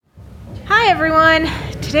everyone!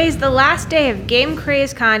 Today's the last day of Game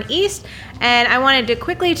Craze Con East, and I wanted to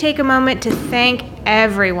quickly take a moment to thank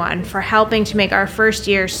everyone for helping to make our first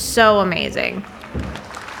year so amazing.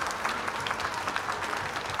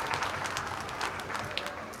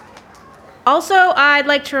 Also, I'd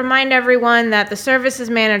like to remind everyone that the services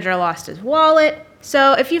manager lost his wallet,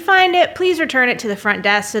 so if you find it, please return it to the front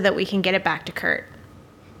desk so that we can get it back to Kurt.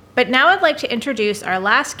 But now I'd like to introduce our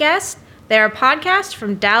last guest. They're a podcast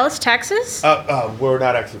from Dallas, Texas. We're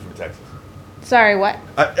not actually from Texas. Sorry, what?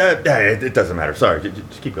 It doesn't matter. Sorry,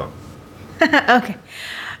 just keep going. Okay.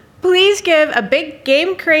 Please give a big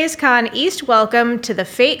Game Craze Con East welcome to the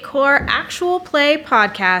Fate Core Actual Play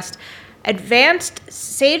podcast, Advanced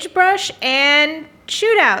Sagebrush and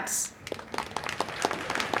Shootouts.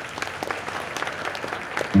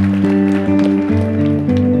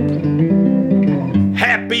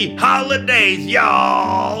 Happy holidays,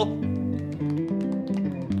 y'all!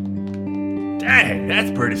 Dang,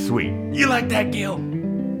 that's pretty sweet. You like that, Gil?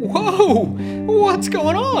 Whoa! What's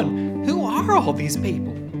going on? Who are all these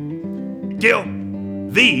people? Gil,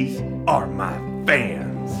 these are my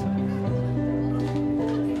fans.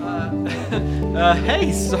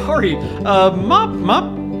 Hey, sorry.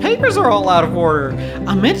 My papers are all out of order.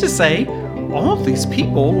 I meant to say, all these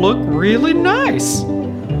people look really nice.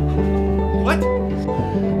 What?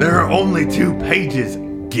 There are only 2 pages,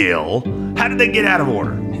 Gil. How did they get out of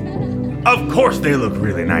order? Of course they look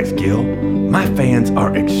really nice, Gil. My fans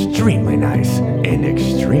are extremely nice and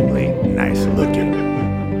extremely nice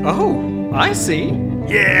looking. Oh, I see.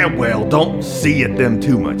 Yeah, well, don't see at them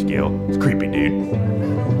too much, Gil. It's creepy, dude.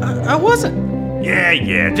 I wasn't.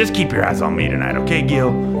 Yeah, just keep your eyes on me tonight, okay,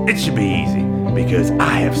 Gil? It should be easy, because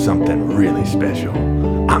I have something really special.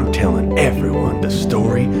 I'm telling everyone the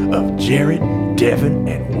story of Jared, Devin,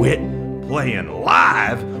 and Whit playing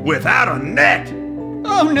live without a net.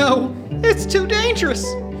 Oh no, it's too dangerous.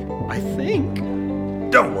 I think.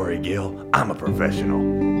 Don't worry, Gil. I'm a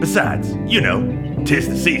professional. Besides, you know, 'tis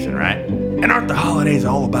the season, right? And aren't the holidays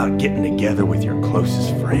all about getting together with your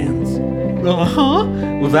closest friends? Uh-huh.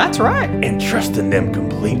 Well, that's right. And trusting them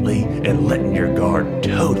completely and letting your guard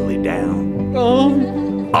totally down.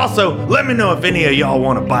 Also, let me know if any of y'all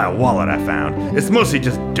want to buy a wallet I found. It's mostly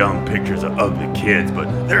just dumb pictures of ugly kids, but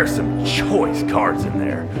there are some choice cards in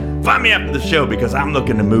there. Find me after the show because I'm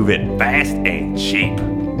looking to move it fast and cheap.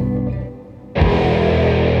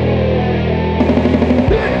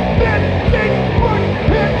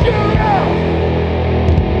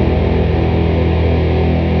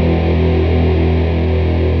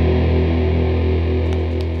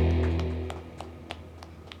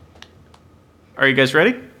 Are you guys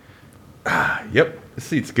ready? Yep, the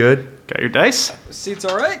seat's good. Got your dice? The seat's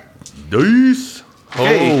all right. Dice.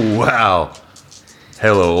 Okay. Oh, wow.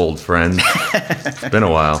 Hello, old friend. It's been a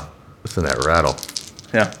while. Listen to that rattle.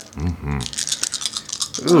 Yeah.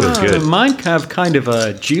 Ooh, it's good. Mine have kind of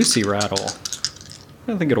a juicy rattle. I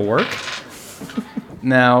don't think it'll work.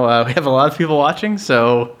 Now, we have a lot of people watching,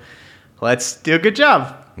 so let's do a good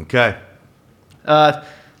job. Okay.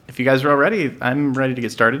 If you guys are all ready, I'm ready to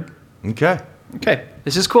get started. Okay. Okay,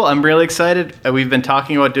 this is cool. I'm really excited. We've been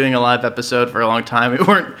talking about doing a live episode for a long time. We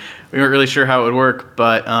weren't really sure how it would work,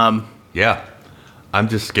 but Yeah. I'm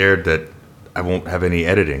just scared that I won't have any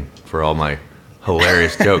editing for all my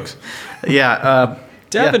hilarious jokes. yeah.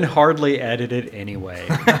 Devin hardly edited anyway.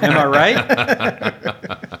 Am I right?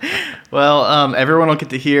 Well, everyone will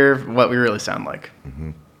get to hear what we really sound like.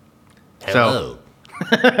 Mm-hmm. So,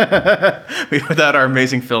 without our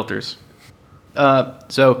amazing filters.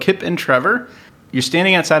 So Kip and Trevor, you're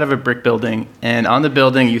standing outside of a brick building, and on the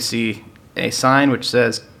building you see a sign which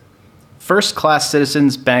says First Class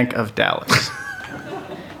Citizens Bank of Dallas.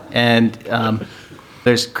 And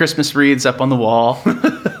there's Christmas wreaths up on the wall.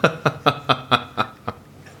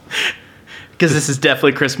 Because this is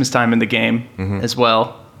definitely Christmas time in the game as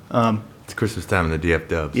well. It's Christmas time in the DF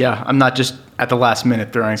Dubs. Yeah, I'm not just at the last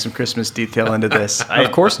minute throwing some Christmas detail into this.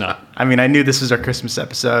 Of course not. I mean, I knew this was our Christmas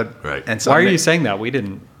episode. Right. And so Why are you saying that? We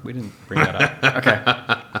didn't bring that up. Okay.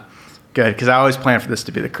 Good, because I always plan for this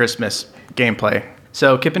to be the Christmas gameplay.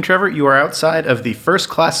 So, Kip and Trevor, you are outside of the First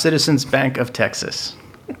Class Citizens Bank of Texas.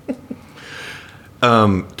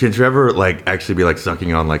 Can Trevor actually be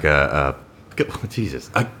sucking on a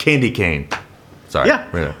candy cane? Sorry.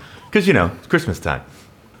 Yeah. Because it's Christmas time.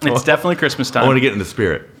 It's definitely Christmas time. I want to get in the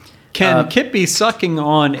spirit. Can Kip be sucking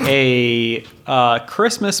on a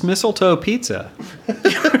Christmas mistletoe pizza?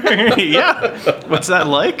 Yeah. What's that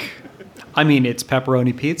like? I mean, it's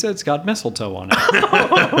pepperoni pizza. It's got mistletoe on it.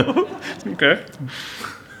 Okay.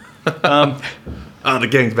 The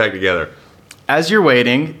gang's back together. As you're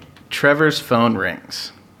waiting, Trevor's phone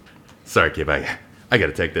rings. Sorry, Kip, I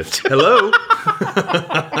gotta take this. Hello?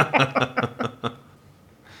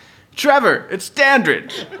 Trevor, it's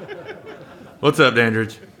Dandridge. What's up,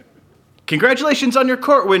 Dandridge? Congratulations on your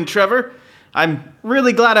court win, Trevor. I'm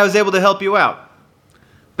really glad I was able to help you out.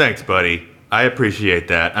 Thanks, buddy. I appreciate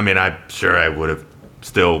that. I mean, I'm sure I would have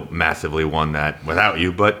still massively won that without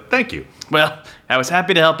you, but thank you. Well, I was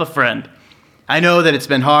happy to help a friend. I know that it's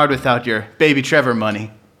been hard without your baby Trevor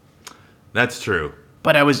money, That's true.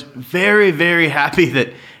 but I was very, very happy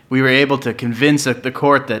that we were able to convince the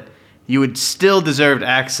court that you would still deserve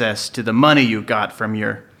access to the money you got from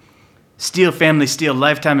your Steele Family Steel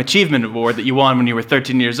Lifetime Achievement Award that you won when you were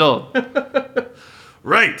 13 years old.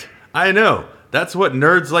 Right. I know. That's what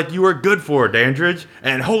nerds like you are good for, Dandridge.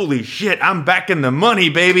 And holy shit, I'm back in the money,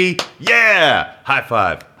 baby. Yeah. High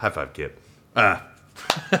five. High five, Kip.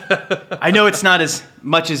 I know it's not as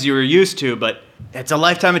much as you were used to, but it's a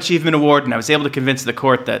Lifetime Achievement Award, and I was able to convince the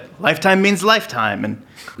court that lifetime means lifetime, and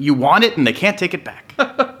you want it, and they can't take it back.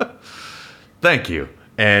 Thank you.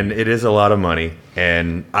 And it is a lot of money.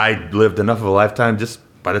 And I lived enough of a lifetime just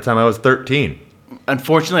by the time I was 13.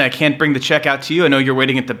 Unfortunately, I can't bring the check out to you. I know you're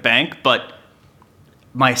waiting at the bank, but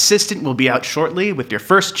my assistant will be out shortly with your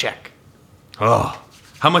first check. Oh,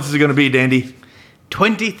 how much is it going to be, Dandy?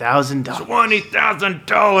 $20,000.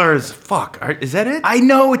 $20,000. Fuck. Is that it? I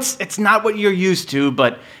know it's not what you're used to,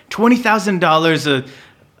 but $20,000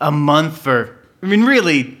 a month for, I mean,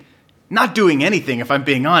 really, not doing anything if I'm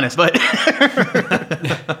being honest, but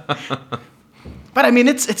but I mean,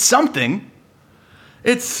 it's something.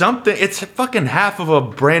 It's something. It's fucking half of a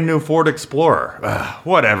brand new Ford Explorer.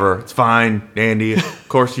 Whatever. It's fine, Andy. Of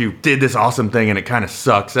course, you did this awesome thing and it kind of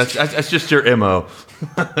sucks. That's just your MO.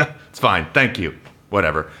 It's fine. Thank you.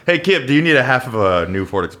 Whatever. Hey, Kip, do you need a half of a new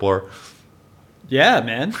Ford Explorer? Yeah,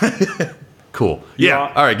 man. Cool.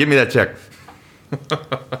 Yeah. All right. Give me that check.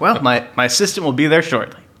 Well, my assistant will be there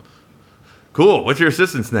shortly. Cool. What's your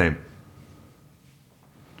assistant's name?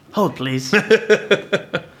 Hold, please.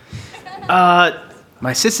 My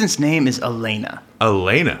assistant's name is Elena.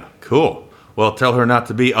 Elena. Cool. Well, tell her not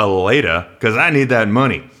to be Elena, because I need that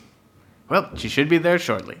money. Well, she should be there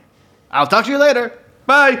shortly. I'll talk to you later.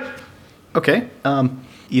 Bye. Okay.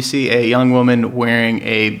 You see a young woman wearing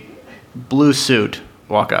a blue suit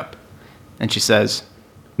walk up, and she says,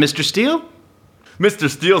 "Mr. Steele?" Mr.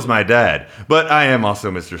 Steele's my dad, but I am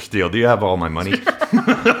also Mr. Steele. Do you have all my money?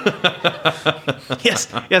 Yes.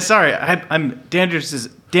 Sorry, I'm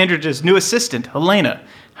Dandridge's new assistant, Helena.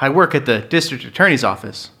 I work at the district attorney's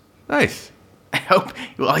office. Nice. I hope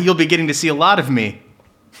you'll be getting to see a lot of me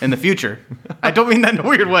in the future. I don't mean that in a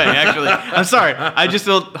weird way, actually. I'm sorry. I just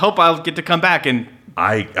hope I'll get to come back and...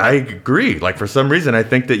 I agree. Like, for some reason, I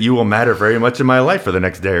think that you will matter very much in my life for the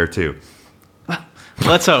next day or two.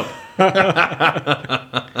 Let's hope.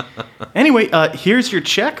 Anyway, here's your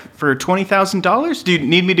check for $20,000. Do you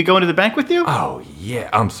need me to go into the bank with you? Oh, yeah.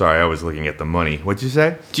 I'm sorry. I was looking at the money. What'd you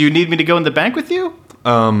say? Do you need me to go in the bank with you?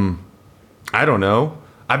 I don't know.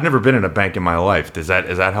 I've never been in a bank in my life. Is that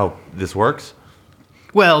how this works?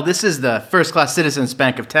 Well, this is the First Class Citizens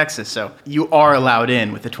Bank of Texas, so you are allowed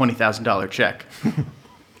in with a $20,000 check.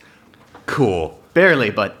 Cool. Barely,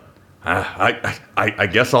 but... I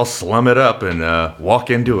guess I'll slum it up and walk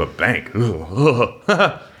into a bank.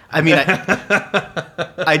 I mean,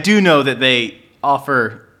 I do know that they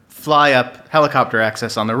offer fly-up helicopter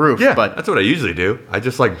access on the roof, Yeah, but... that's what I usually do. I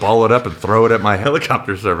just ball it up and throw it at my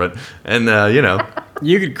helicopter servant, and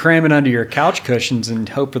You could cram it under your couch cushions and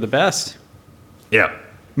hope for the best. Yeah.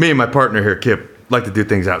 Me and my partner here, Kip, like to do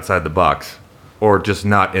things outside the box. Or just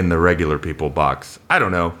not in the regular people box. I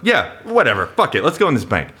don't know. Yeah, whatever. Fuck it. Let's go in this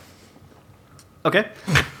bank. Okay.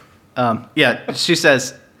 Yeah, she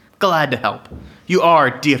says, glad to help. You are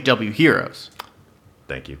DFW heroes.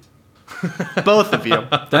 Thank you. Both of you.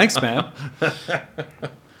 Thanks, man.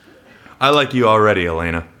 I like you already,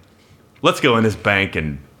 Elena. Let's go in this bank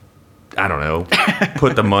and, I don't know,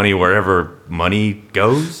 put the money wherever money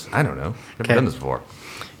goes. I don't know. Never Okay. done this before.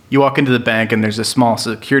 You walk into the bank, and there's a small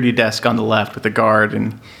security desk on the left with a guard,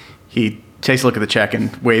 and he takes a look at the check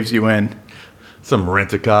and waves you in. Some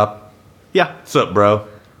rent-a-cop. Yeah. Sup, bro?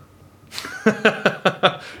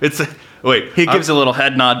 Wait. He gives a little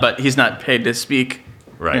head nod, but he's not paid to speak.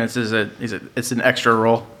 Right. And it's an extra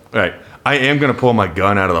role. Right. I am going to pull my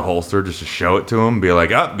gun out of the holster just to show it to him. Be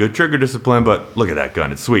like, oh, good trigger discipline, but look at that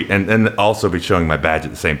gun. It's sweet. And also be showing my badge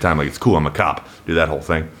at the same time. Like, it's cool. I'm a cop. Do that whole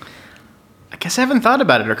thing. I guess I haven't thought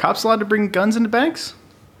about it. Are cops allowed to bring guns into banks?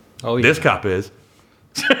 Oh, yeah. This cop is.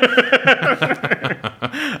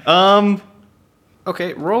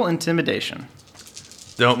 Okay, roll intimidation.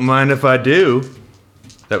 Don't mind if I do.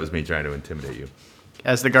 That was me trying to intimidate you.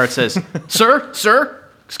 as the guard says, Sir,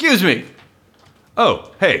 excuse me.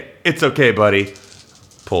 Oh, hey, it's okay, buddy.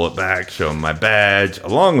 Pull it back, show him my badge,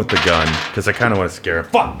 along with the gun, because I kind of want to scare him.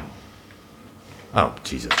 Fuck! Oh,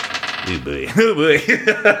 Jesus. Oh, boy. Oh, boy.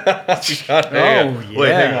 yeah.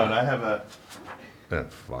 Wait, hang on. I have a...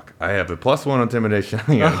 fuck. I have a +1 on intimidation.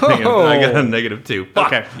 I got a -2. Fuck.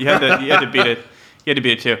 Okay, you had to beat it. You had to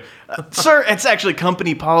beat it too. Sir, it's actually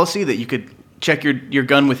company policy that you could check your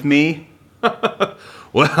gun with me.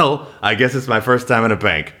 Well, I guess it's my first time in a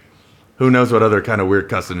bank. Who knows what other kind of weird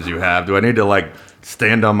customs you have? Do I need to, like,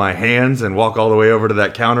 stand on my hands and walk all the way over to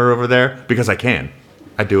that counter over there? Because I can.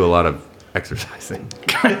 I do a lot of exercising.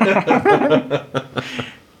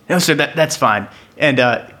 No, sir, that's fine. And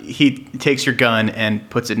he takes your gun and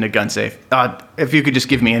puts it in a gun safe. If you could just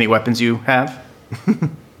give me any weapons you have.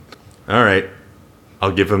 All right.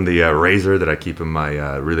 I'll give him the razor that I keep in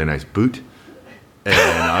my really nice boot.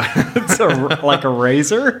 And It's like a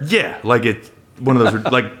razor? yeah, like it's one of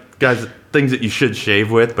those like guys things that you should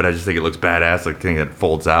shave with, but I just think it looks badass, like thing that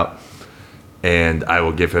folds out. And I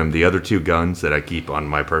will give him the other 2 guns that I keep on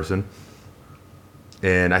my person.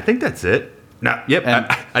 And I think that's it. No, yep, And-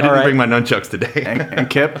 I didn't all right. bring my nunchucks today. And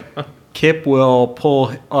Kip? Kip will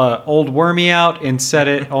pull old Wormy out and set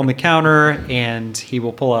it on the counter, and he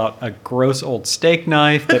will pull out a gross old steak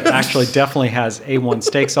knife that actually definitely has A1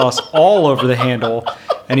 steak sauce all over the handle,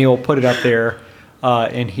 and he will put it up there,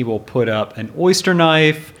 and he will put up an oyster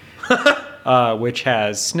knife, which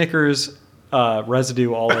has Snickers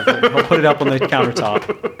residue all over it. He'll put it up on the countertop.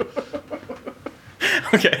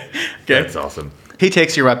 Okay. That's awesome. He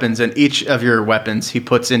takes your weapons, and each of your weapons he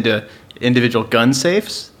puts into individual gun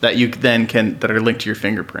safes that you then that are linked to your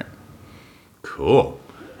fingerprint. Cool.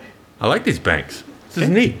 I like these banks. This is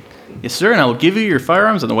neat. Yes, sir, and I will give you your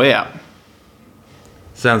firearms on the way out.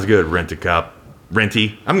 Sounds good, Rent-A-Cop.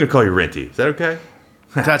 Renty. I'm going to call you Renty. Is that okay?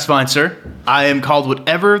 That's fine, sir. I am called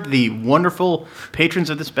whatever the wonderful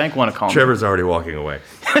patrons of this bank want to call me. Trevor's already walking away.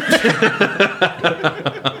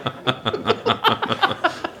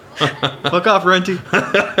 Fuck off, Renty.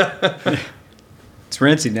 It's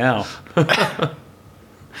Renty now.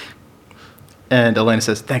 And Elena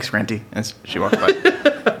says, thanks, Renty, as she walks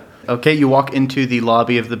by. Okay, you walk into the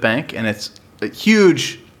lobby of the bank, and it's a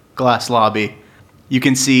huge glass lobby. You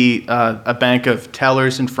can see a bank of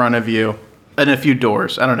tellers in front of you and a few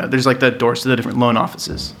doors. I don't know. There's like the doors to the different loan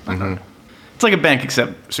offices. Mm-hmm. It's like a bank,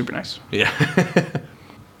 except super nice. Yeah.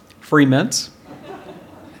 Free mints.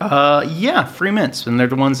 Yeah, free mints. And they're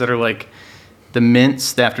the ones that are like the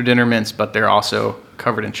mints, the after dinner mints, but they're also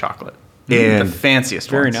covered in chocolate. And the fanciest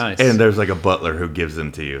Very ones. nice. And there's like a butler who gives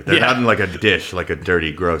them to you. They're Yeah. not in like a dish, like a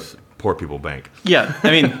dirty, gross, poor people bank. Yeah,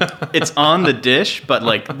 I mean, it's on the dish, but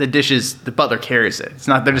like the dish is, the butler carries it. It's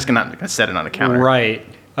not, they're just not gonna set it on a counter. Right.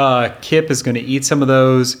 Kip is going to eat some of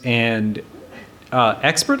those and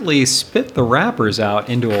expertly spit the wrappers out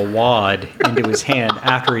into a wad into his hand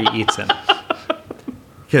after he eats them.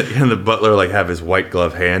 Can the butler like have his white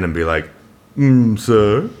glove hand and be like,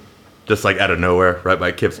 sir? Just like out of nowhere, right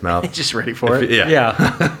by Kip's mouth. Just ready for it. Yeah.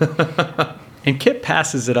 Yeah. And Kip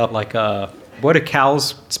passes it up like what do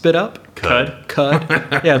cows spit up? Cud. Cud.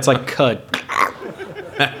 Yeah, it's like cud.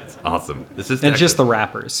 That's awesome. This is And just the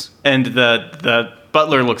wrappers. And the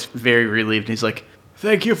butler looks very relieved. He's like,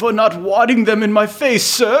 thank you for not wadding them in my face,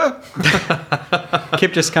 sir.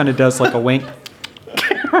 Kip just kind of does like a wink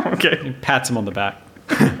Okay. and pats him on the back.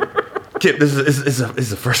 Kip, this is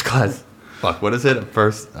a first class. Fuck, what is it?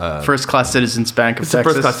 First First class Citizens Bank of it's a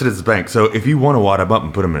Texas. first class citizens bank. So if you want to wad him up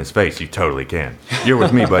and put him in his face, you totally can. You're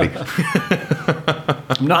with me, buddy.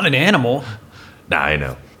 I'm not an animal. Nah, I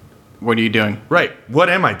know. What are you doing? Right. What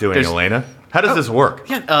am I doing, There's- Elena? How does this work?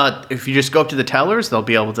 Yeah, if you just go up to the tellers, they'll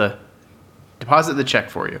be able to deposit the check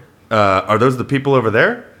for you. Are those the people over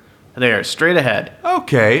there? They are straight ahead.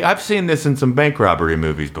 Okay, I've seen this in some bank robbery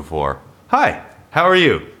movies before. Hi, how are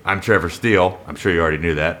you? I'm Trevor Steele. I'm sure you already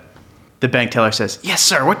knew that. The bank teller says, yes,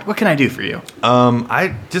 sir, what can I do for you?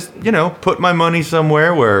 I just, put my money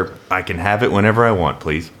somewhere where I can have it whenever I want,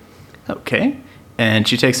 please. Okay. And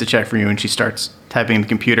she takes the check for you and she starts typing in the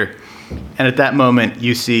computer. And at that moment,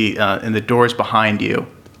 you see in the doors behind you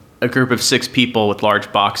a group of 6 people with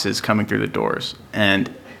large boxes coming through the doors.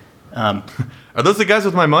 And Are those the guys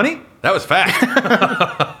with my money? That was fast.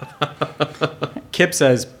 Kip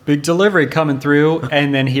says, big delivery coming through,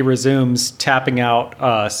 and then he resumes tapping out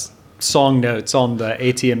song notes on the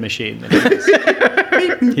ATM machine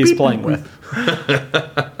that he's playing with.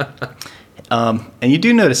 and you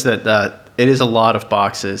do notice that it is a lot of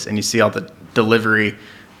boxes, and you see all the delivery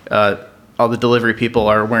people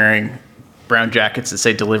are wearing brown jackets that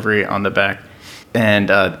say delivery on the back. and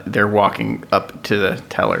they're walking up to the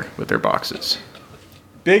teller with their boxes.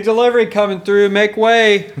 Big delivery coming through. Make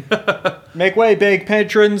way. Make way, big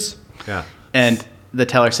patrons. Yeah. And the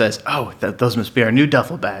teller says, "Oh, those must be our new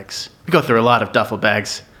duffel bags. We go through a lot of duffel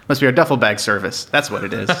bags. Must be our duffel bag service. That's what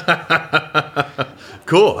it is."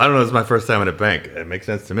 Cool. I don't know. It's my first time at a bank. It makes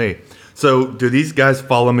sense to me. So, do these guys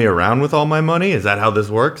follow me around with all my money? Is that how this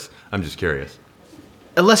works? I'm just curious.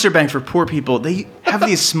 A lesser bank for poor people, they have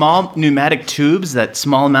these small pneumatic tubes that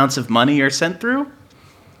small amounts of money are sent through.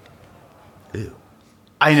 Ew.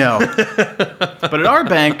 I know. But at our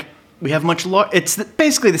bank, we have it's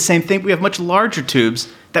basically the same thing. We have much larger tubes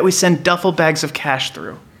that we send duffel bags of cash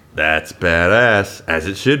through. That's badass, as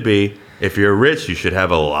it should be. If you're rich, you should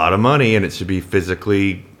have a lot of money, and it should be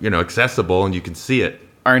physically, accessible, and you can see it.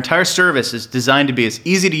 Our entire service is designed to be as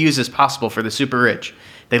easy to use as possible for the super rich.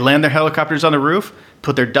 They land their helicopters on the roof,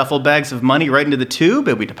 put their duffel bags of money right into the tube,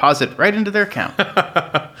 and we deposit right into their account.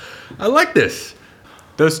 I like this.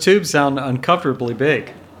 Those tubes sound uncomfortably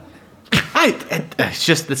big. It's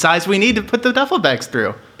just the size we need to put the duffel bags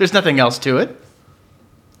through. There's nothing else to it.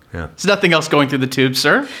 Yeah. There's nothing else going through the tube,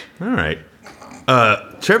 sir. All right.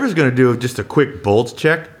 Trevor's going to do just a quick bulge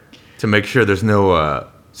check to make sure there's no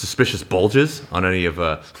suspicious bulges on any of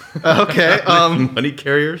Okay. money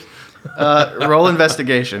carriers. Roll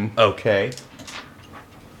investigation. Okay.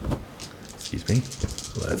 Excuse me.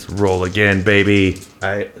 Let's roll again, baby.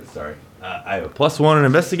 I have a +1 in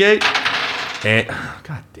investigate. And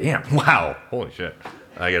god damn. Wow. Holy shit.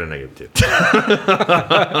 I got a -2.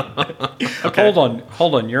 Okay.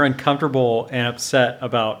 Hold on. You're uncomfortable and upset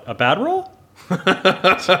about a bad roll?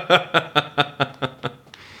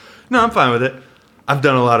 No, I'm fine with it. I've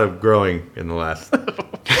done a lot of growing in the last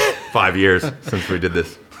 5 years since we did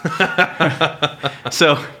this.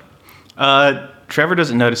 So, Trevor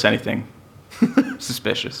doesn't notice anything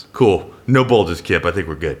suspicious. Cool. No bulges, Kip. I think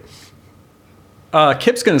we're good.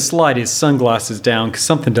 Kip's going to slide his sunglasses down because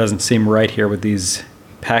something doesn't seem right here with these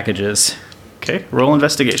packages. Okay, roll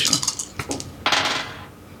investigation.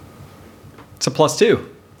 It's a +2.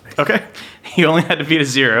 Okay, you only had to beat a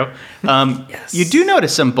 0. Yes. You do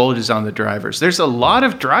notice some bulges on the drivers. There's a lot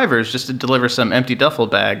of drivers just to deliver some empty duffel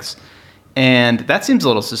bags, and that seems a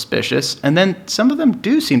little suspicious. And then some of them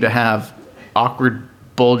do seem to have awkward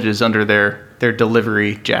bulges under their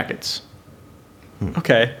delivery jackets.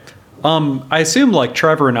 Okay. I assume like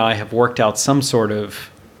Trevor and I have worked out some sort of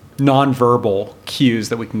nonverbal cues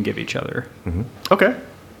that we can give each other. Mm-hmm. Okay.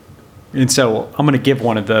 And so I'm going to give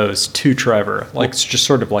one of those to Trevor. Like it's just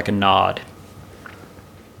sort of like a nod.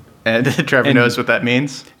 And Trevor knows what that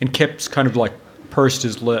means. And Kip's kind of like pursed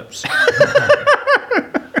his lips.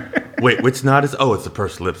 Wait, which nod is? Oh, it's the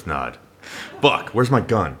pursed lips nod. Fuck, where's my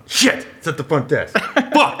gun? Shit, it's at the front desk.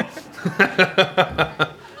 Fuck.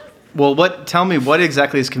 Well, tell me what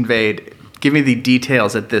exactly is conveyed. Give me the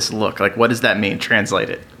details at this look. Like, what does that mean? Translate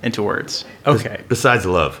it into words. Okay. Besides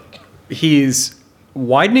love. He's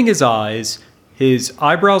widening his eyes. His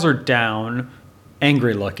eyebrows are down,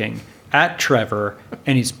 angry looking, at Trevor,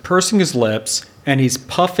 and he's pursing his lips, and he's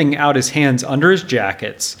puffing out his hands under his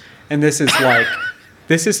jackets. And this is like,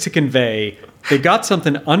 this is to convey they got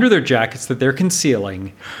something under their jackets that they're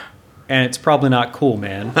concealing, and it's probably not cool,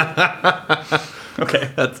 man.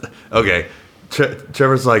 Okay. Okay.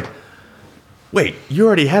 Trevor's like, wait, you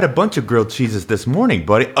already had a bunch of grilled cheeses this morning,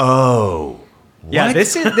 buddy. Oh. Yeah, what?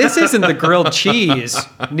 this isn't the grilled cheese.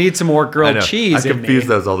 Need some more I grilled know. cheese. I in confuse me.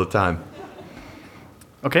 those all the time.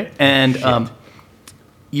 Okay. And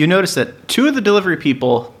you notice that 2 of the delivery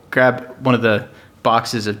people grab one of the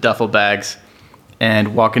boxes of duffel bags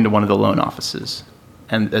and walk into one of the loan offices.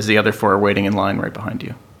 And as the other 4 are waiting in line right behind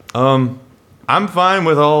you. I'm fine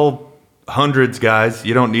with all hundreds, guys.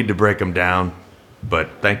 You don't need to break them down, but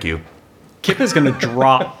thank you. Kip is going to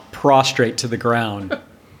drop prostrate to the ground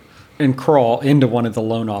and crawl into one of the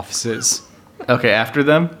loan offices. Okay, after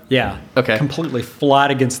them, Yeah. Okay. Completely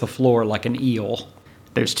flat against the floor like an eel.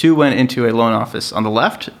 there's 2 went into a loan office on the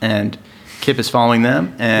left, and Kip is following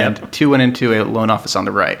them, and Yep. 2 went into a loan office on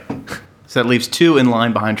the right. So that leaves 2 in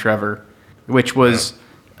line behind Trevor, which was,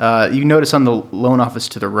 you notice on the loan office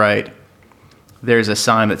to the right, there's a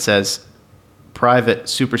sign that says, Private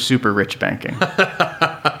Super Super Rich Banking.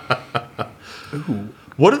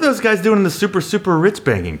 What are those guys doing in the super rich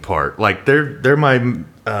banking part? Like they're my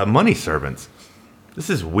money servants. This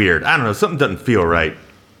is weird. I don't know. Something doesn't feel right.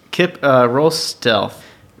 Kip, roll stealth.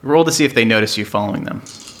 Roll to see if they notice you following them.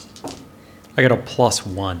 I got a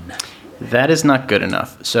 +1. That is not good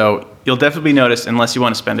enough. So you'll definitely be noticed unless you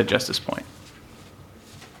want to spend a justice point.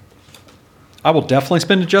 I will definitely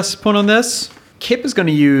spend a justice point on this. Kip is going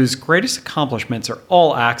to use greatest accomplishments are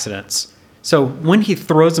all accidents. So when he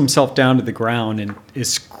throws himself down to the ground and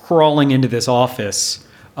is crawling into this office,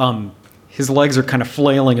 his legs are kind of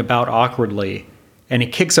flailing about awkwardly, and he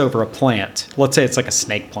kicks over a plant. Let's say it's like a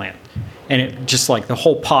snake plant. And it just like the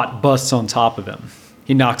whole pot busts on top of him.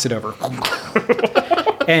 He knocks it over.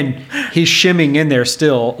 And he's shimming in there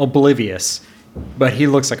still, oblivious. But he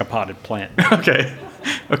looks like a potted plant.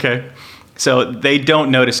 Okay. So they don't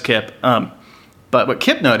notice Kip. But what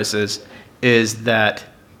Kip notices is that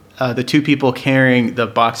the two people carrying the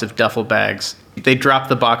box of duffel bags, they drop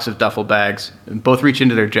the box of duffel bags, and both reach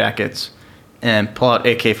into their jackets and pull out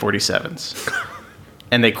AK-47s.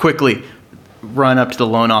 And they quickly run up to the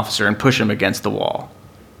loan officer and push him against the wall.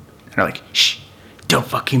 And they're like, shh, don't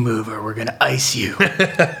fucking move or we're going to ice you.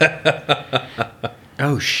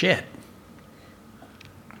 Oh, shit.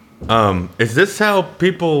 Is this how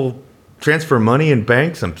people transfer money in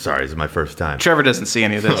banks? I'm sorry, this is my first time. Trevor doesn't see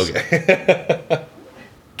any of this. Okay.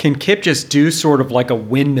 Can Kip just do sort of like a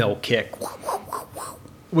windmill kick?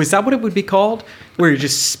 Was that what it would be called? Where you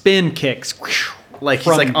just spin kicks. Like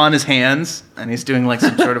he's like on his hands and he's doing like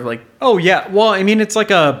some sort of like... Oh, yeah. Well, I mean, it's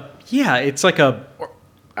like a... Yeah, it's like a...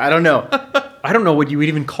 I don't know. I don't know what you would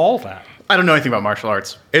even call that. I don't know anything about martial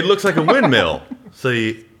arts. It looks like a windmill.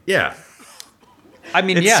 Yeah. I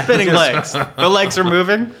mean, It's yeah. spinning just- legs. The legs are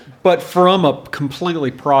moving. But from a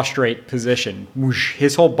completely prostrate position, whoosh,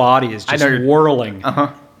 his whole body is just know you're- whirling.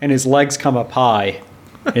 Uh-huh. And his legs come up high.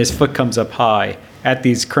 And his foot comes up high at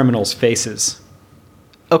these criminals' faces.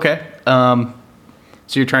 Okay.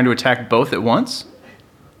 So you're trying to attack both at once?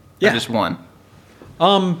 Yeah. Or just one?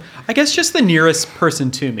 I guess just the nearest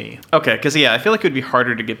person to me. Okay, because I feel like it would be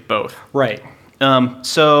harder to get both. Right.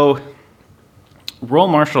 So roll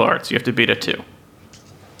martial arts. You have to beat a 2.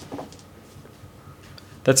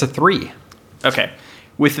 That's a 3. Okay.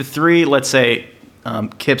 With the 3, let's say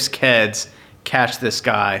Kip's kids catch this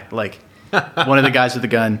guy, like one of the guys with the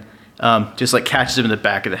gun, just like catches him in the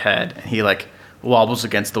back of the head, and he like wobbles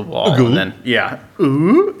against the wall, and then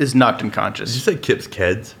is knocked unconscious. Did you say Kip's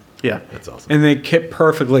Keds? Yeah. That's awesome. And then Kip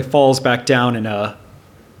perfectly falls back down in a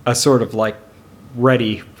sort of like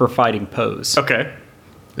ready for fighting pose. Okay.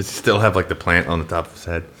 Does he still have like the plant on the top of his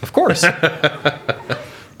head? Of course.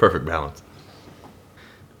 Perfect balance.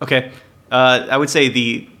 Okay. I would say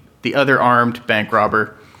the other armed bank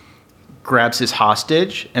robber grabs his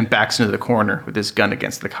hostage and backs into the corner with his gun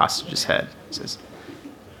against the hostage's head. He says,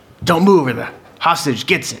 "Don't move or the hostage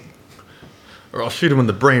gets it." Or I'll shoot him in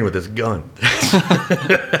the brain with his gun.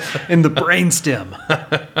 In the brainstem.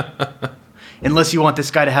 Unless you want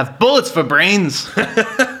this guy to have bullets for brains.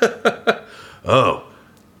 Oh,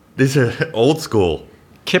 these are old school.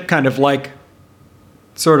 Kip kind of like,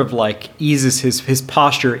 sort of like eases his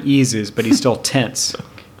posture eases, but he's still tense.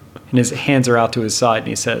 And his hands are out to his side and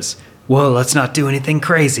he says, "Whoa, let's not do anything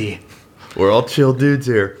crazy." We're all chill dudes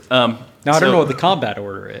here. Now, I don't know what the combat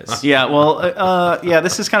order is. Yeah, well,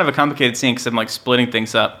 this is kind of a complicated scene because I'm like splitting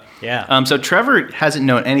things up. Yeah. So Trevor hasn't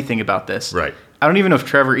known anything about this. Right. I don't even know if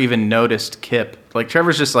Trevor even noticed Kip. Like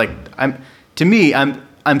Trevor's just like I'm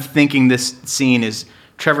thinking this scene is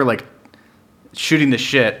Trevor like shooting the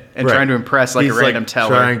shit and Right. trying to impress like He's a random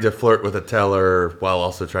teller. trying to flirt with a teller while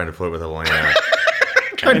also trying to flirt with Elena.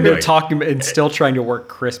 And they're talking and still trying to work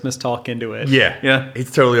Christmas talk into it. Yeah. Yeah.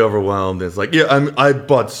 He's totally overwhelmed. It's like, I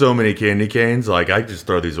bought so many candy canes. Like, I just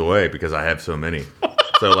throw these away because I have so many.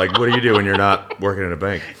 So, like, what do you do when you're not working in a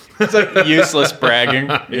bank? It's like useless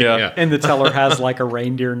bragging. Yeah. And the teller has like a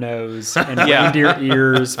reindeer nose and Yeah. reindeer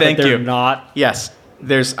ears, Thank but they're you. not. Yes.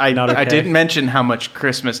 I Not okay. didn't mention how much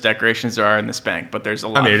Christmas decorations there are in this bank, but there's a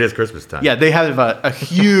lot. I mean, it is Christmas time. Yeah, they have a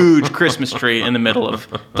huge Christmas tree in the middle of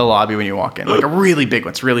the lobby when you walk in. Like a really big one.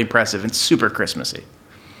 It's really impressive and super Christmassy.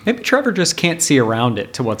 Maybe Trevor just can't see around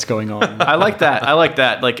it to what's going on. I like that.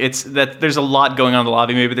 Like it's that there's a lot going on in the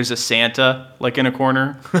lobby. Maybe there's a Santa like in a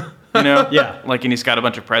corner, you know? Yeah. Like, and he's got a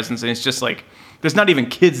bunch of presents and he's just like, there's not even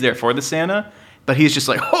kids there for the Santa, but he's just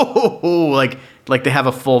like, ho, ho, ho, like they have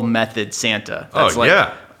a full method Santa. That's like,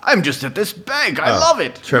 yeah. I'm just at this bank. I love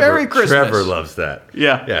it. Trevor, Merry Christmas. Trevor loves that.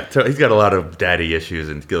 Yeah. Yeah. He's got a lot of daddy issues,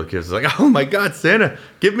 and Gil Kids is like, oh my God, Santa,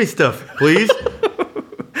 give me stuff, please.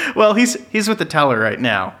 Well, he's with the teller right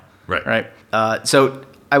now. Right. Right. So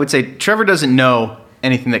I would say Trevor doesn't know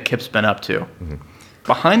anything that Kip's been up to. Mm-hmm.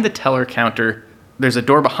 Behind the teller counter, there's a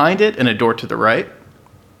door behind it and a door to the right.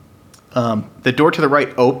 The door to the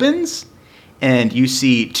right opens, and you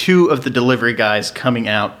see 2 of the delivery guys coming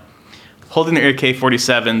out, holding their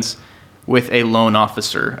AK-47s with a loan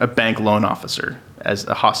officer, a bank loan officer, as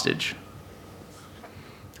a hostage.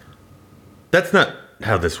 That's not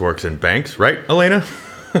how this works in banks, right, Elena?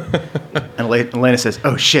 And Elena says,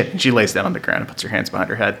 "Oh shit!" And she lays down on the ground and puts her hands behind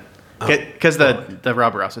her head. Because the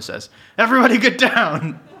robber also says, "Everybody get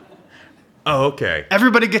down! Oh, okay.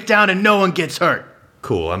 Everybody get down and no one gets hurt."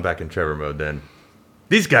 Cool, I'm back in Trevor mode then.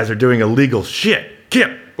 These guys are doing illegal shit.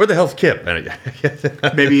 Kip, where the hell's Kip?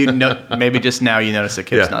 Maybe just now you notice that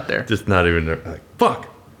Kip's not there. Just not even there. Like, fuck.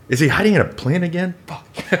 Is he hiding in a plant again? Fuck.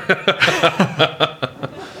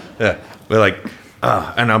 Yeah, we're like,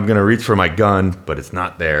 and I'm gonna reach for my gun, but it's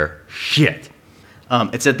not there. Shit.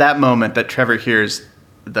 It's at that moment that Trevor hears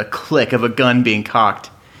the click of a gun being cocked,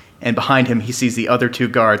 and behind him he sees the other two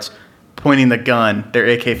guards pointing the gun, their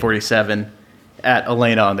AK-47, at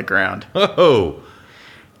Elena on the ground. Oh,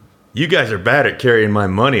 you guys are bad at carrying my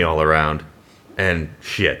money all around. And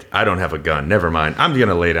shit, I don't have a gun. Never mind. I'm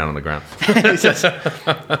gonna lay down on the ground. He says,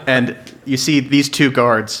 and you see these two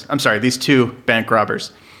bank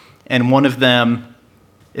robbers, and one of them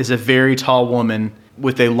is a very tall woman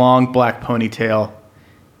with a long black ponytail,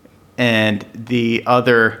 and the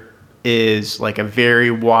other is like a very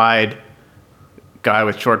wide guy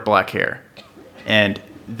with short black hair. And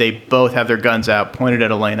they both have their guns out, pointed at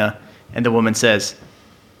Elena, and the woman says,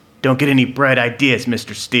 "Don't get any bright ideas,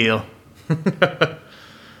 Mr. Steele."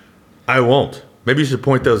 I won't. Maybe you should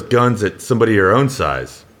point those guns at somebody your own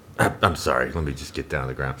size. I'm sorry. Let me just get down on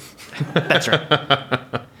the ground. That's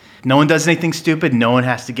right. No one does anything stupid. No one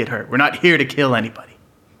has to get hurt. We're not here to kill anybody.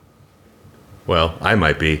 Well, I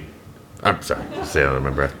might be. I'm sorry. Say it under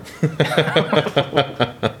my breath.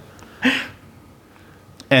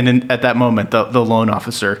 And at that moment, the loan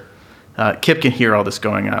officer, Kip, can hear all this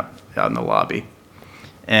going out in the lobby.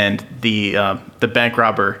 And the bank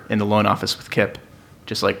robber in the loan office with Kip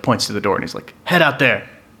just like points to the door and he's like, "Head out there."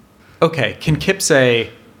 Okay, can Kip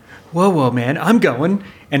say, whoa, man, I'm going.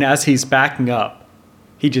 And as he's backing up,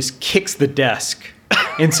 he just kicks the desk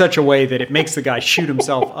in such a way that it makes the guy shoot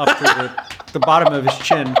himself up through the bottom of his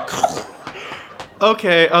chin.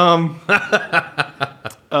 Okay,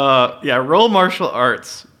 roll martial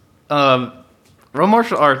arts. Roll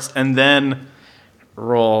martial arts and then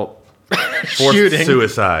roll Forced shooting.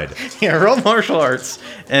 suicide. Yeah, roll martial arts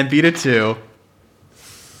and beat a 2.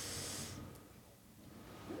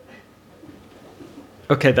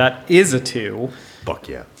 Okay, that is a 2. Fuck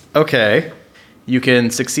yeah. Okay. You can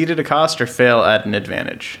succeed at a cost or fail at an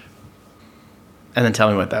advantage. And then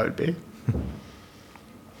tell me what that would be.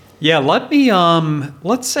 Yeah,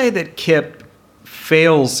 let's say that Kip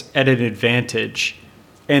fails at an advantage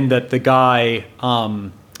and that the guy,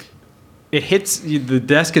 the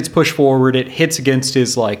desk gets pushed forward, it hits against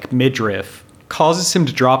his like midriff, causes him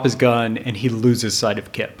to drop his gun, and he loses sight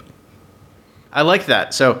of Kip. I like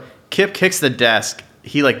that. So Kip kicks the desk.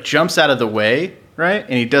 He like jumps out of the way, right?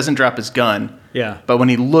 And he doesn't drop his gun. Yeah. But when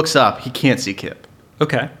he looks up, he can't see Kip.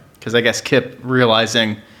 Okay. Because I guess Kip,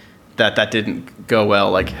 realizing that didn't go well,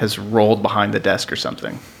 like has rolled behind the desk or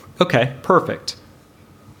something. Okay, perfect.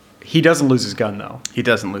 He doesn't lose his gun, though. He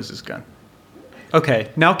doesn't lose his gun. Okay,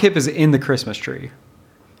 now Kip is in the Christmas tree.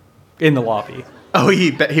 In the lobby. Oh,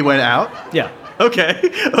 he went out? Yeah. Okay.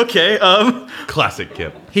 Classic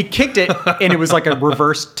Kip. He kicked it, and it was like a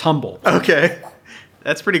reverse tumble. Okay.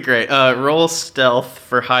 That's pretty great. Roll stealth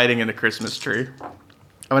for hiding in the Christmas tree.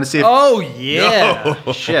 I want to see if... Oh, yeah.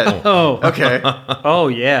 No. Shit. Oh. Okay. Oh,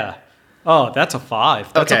 yeah. Oh, that's a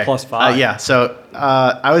 5. That's Okay. a +5. Yeah, so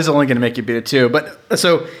I was only going to make you beat a 2. But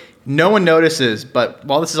so no one notices, but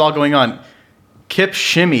while this is all going on, Kip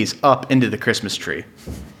shimmies up into the Christmas tree.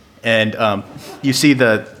 And you see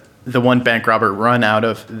the one bank robber run out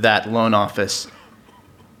of that loan office.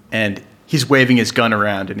 And he's waving his gun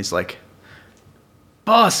around, and he's like,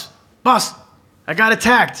 Boss, I got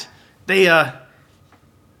attacked. They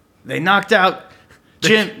knocked out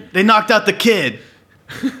Jim. They knocked out the kid.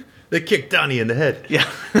 They kicked Donnie in the head. Yeah.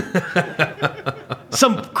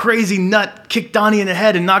 Some crazy nut kicked Donnie in the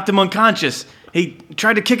head and knocked him unconscious. He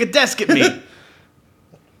tried to kick a desk at me.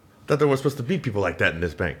 Thought there weren't supposed to be people like that in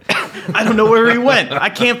this bank. I don't know where he went. I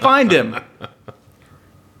can't find him.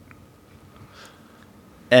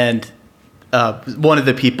 And one of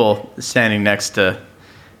the people standing next to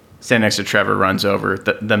Trevor runs over.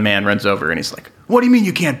 The man runs over and he's like, "What do you mean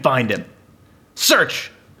you can't find him? Search!"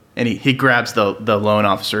 And he grabs the loan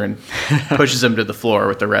officer and pushes him to the floor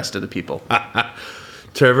with the rest of the people.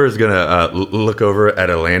 Trevor is gonna look over at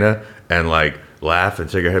Elena and like laugh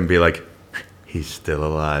and shake her head and be like, "He's still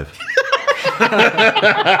alive."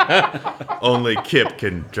 Only Kip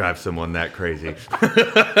can drive someone that crazy.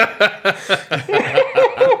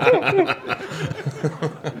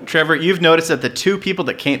 Trevor, you've noticed that the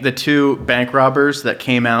two bank robbers that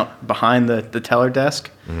came out behind the teller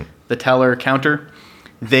desk, the teller counter,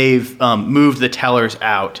 they've moved the tellers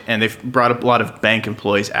out and they've brought a lot of bank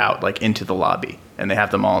employees out, like into the lobby, and they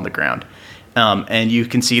have them all on the ground. And you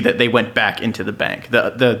can see that they went back into the bank.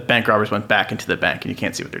 The bank robbers went back into the bank, and you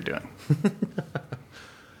can't see what they're doing.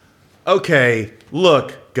 Okay,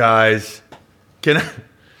 look, guys. Can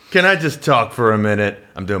I just talk for a minute?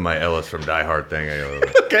 I'm doing my Ellis from Die Hard thing.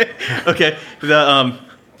 Okay.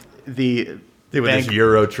 The With bank, this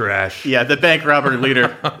Euro trash. yeah, the bank robber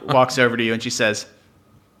leader walks over to you, and she says,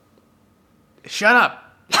 "Shut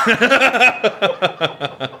up."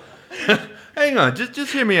 Hang on,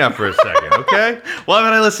 just hear me out for a second, okay? Why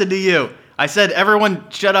would I listen to you? I said everyone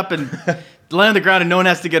shut up and lay on the ground and no one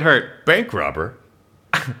has to get hurt. Bank robber?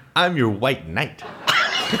 I'm your white knight.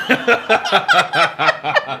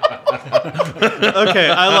 Okay,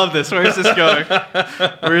 I love this. Where is this going?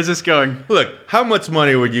 Where is this going? Look, how much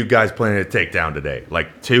money were you guys planning to take down today?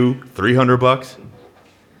 Like $200-300?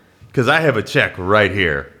 Because I have a check right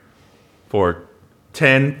here for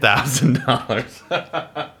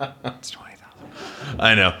 $10,000. It's 20,000.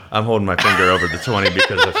 I know. I'm holding my finger over the 20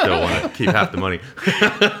 because I still want to keep half the money.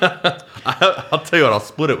 I'll tell you what, I'll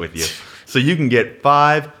split it with you. So you can get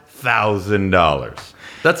 $5,000.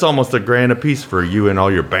 That's almost $1,000 a piece for you and all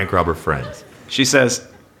your bank robber friends. She says,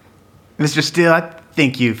 "Mr. Steele, I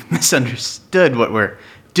think you've misunderstood what we're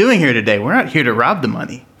doing here today. We're not here to rob the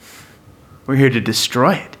money. We're here to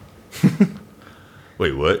destroy it."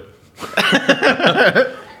 Wait, what? You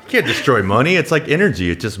can't destroy money. It's like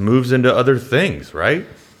energy. It just moves into other things, right?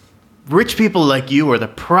 Rich people like you are the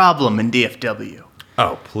problem in DFW.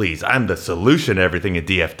 Oh, please. I'm the solution to everything at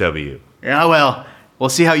DFW. Yeah, well, we'll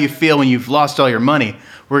see how you feel when you've lost all your money.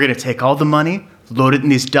 We're going to take all the money, load it in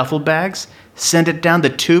these duffel bags, send it down the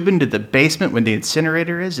tube into the basement when the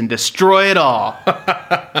incinerator is, and destroy it all.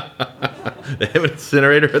 They have an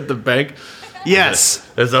incinerator at the bank? Yes.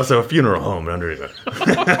 There's also a funeral home underneath it.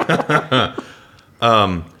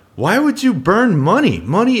 Why would you burn money?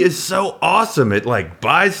 Money is so awesome. It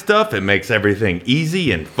buys stuff. It makes everything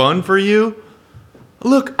easy and fun for you.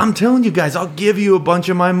 Look, I'm telling you guys, I'll give you a bunch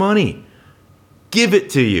of my money. Give it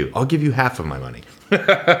to you. I'll give you half of my money.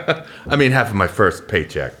 I mean, half of my first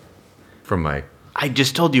paycheck from my... I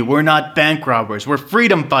just told you, we're not bank robbers. We're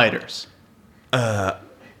freedom fighters. But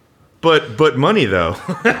money, though.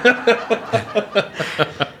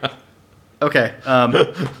 Okay.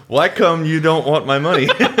 Why come you don't want my money?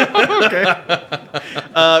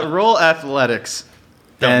 Roll athletics.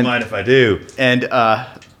 Don't mind if I do. And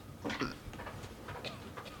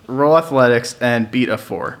roll athletics and beat a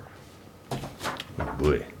 4. Oh,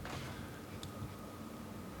 boy.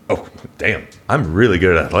 Oh, damn. I'm really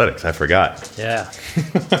good at athletics. I forgot. Yeah.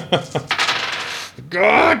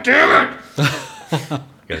 God damn it!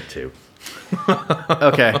 Got a 2.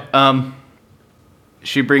 Okay.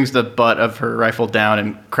 She brings the butt of her rifle down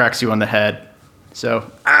and cracks you on the head.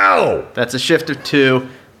 So Ow! that's a shift of 2.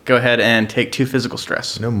 Go ahead and take 2 physical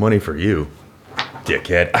stress. No money for you,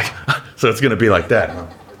 dickhead. So it's going to be like that, huh?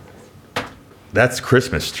 That's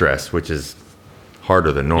Christmas stress, which is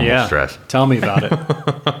harder than normal stress. Tell me about it.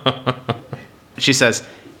 She says,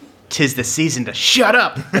 "'Tis the season to shut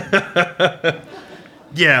up."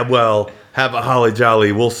 Yeah, well, have a holly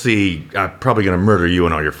jolly. We'll see. I'm probably going to murder you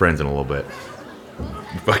and all your friends in a little bit.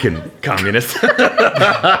 You fucking communist.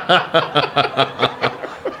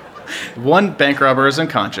 One bank robber is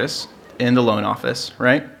unconscious in the loan office,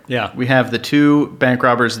 right? Yeah. We have the 2 bank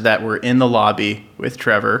robbers that were in the lobby with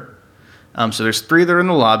Trevor. So there's 3 that are in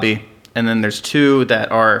the lobby, and then there's 2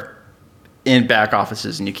 that are in back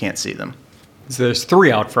offices and you can't see them. So there's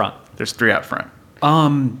 3 out front. There's 3 out front.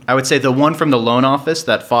 I would say the one from the loan office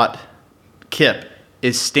that fought Kip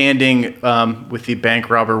is standing with the bank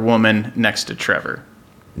robber woman next to Trevor.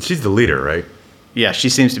 She's the leader, right? Yeah, she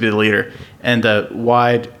seems to be the leader. And the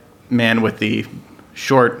wide man with the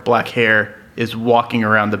short black hair is walking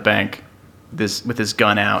around the bank with his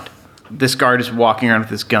gun out. This guard is walking around with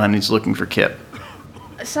his gun and he's looking for Kip.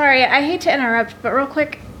 Sorry, I hate to interrupt, but real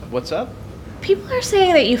quick, What's up? people are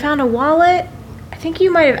saying that you found a wallet. I think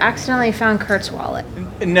you might have accidentally found Kurt's wallet.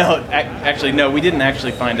 No, actually, no, we didn't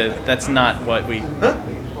actually find it. That's not what we...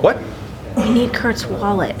 What? We need Kurt's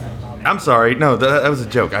wallet. I'm sorry. No, that was a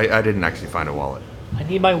joke. I didn't actually find a wallet. I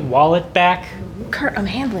need my wallet back. Kurt, I'm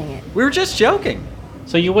handling it. We were just joking.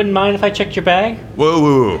 So you wouldn't mind if I checked your bag?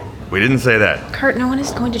 Whoa. We didn't say that. Kurt, no one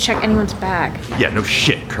is going to check anyone's bag. Yeah, no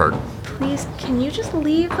shit, Kurt. Please, can you just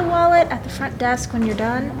leave the wallet at the front desk when you're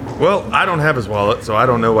done? Well, I don't have his wallet, so I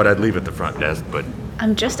don't know what I'd leave at the front desk, but...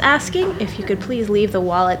 I'm just asking if you could please leave the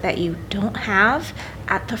wallet that you don't have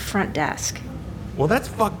at the front desk. Well, that's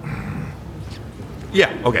fuck...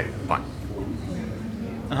 Yeah, okay, fine.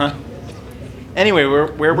 Anyway,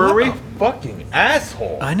 where were we? What a fucking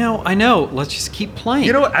asshole. I know. Let's just keep playing.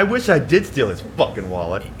 You know what? I wish I did steal his fucking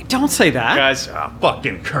wallet. Don't say that. Guys,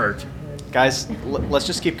 Fucking Kurt. let's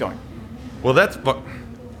just keep going. Well, that's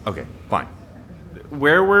okay, fine.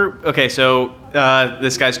 Okay, so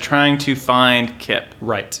this guy's trying to find Kip.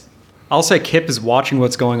 Right. I'll say Kip is watching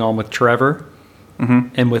what's going on with Trevor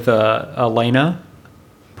and with Elena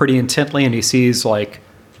pretty intently, and he sees like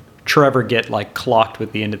Trevor get like clocked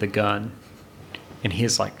with the end of the gun, and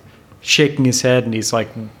he's like shaking his head and he's like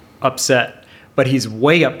upset, but he's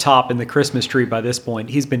way up top in the Christmas tree by this point.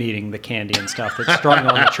 He's been eating the candy and stuff that's strung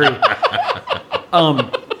on the tree.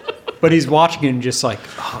 But he's watching it and just like,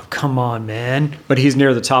 oh, come on, man. But he's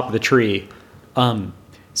near the top of the tree.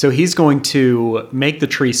 So he's going to make the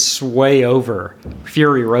tree sway over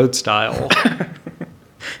Fury Road style.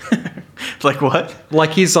 Like what?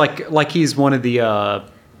 like he's one of the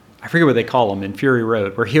I forget what they call him in Fury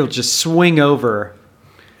Road, where he'll just swing over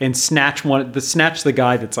and snatch the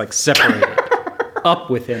guy that's like separated up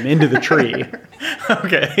with him into the tree.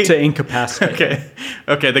 Okay. To incapacitate him.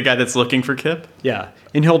 Okay, the guy that's looking for Kip? Yeah.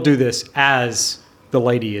 And he'll do this as the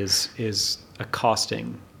lady is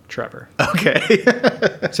accosting Trevor. Okay.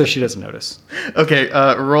 So she doesn't notice. Okay,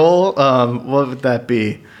 roll, what would that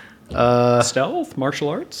be? Stealth? Martial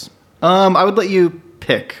arts? I would let you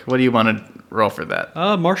pick. What do you want to roll for that?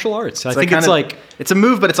 Martial arts. I So think it's like... It's a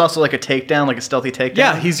move, but it's also like a takedown, like a stealthy takedown?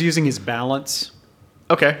 Yeah, he's using his balance.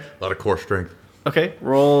 Okay. A lot of core strength. Okay,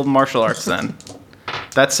 roll martial arts then.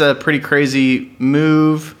 That's a pretty crazy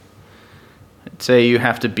move. I'd say you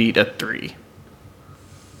have to beat a 3.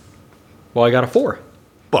 Well, I got a 4.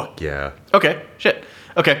 Fuck yeah. Okay, shit.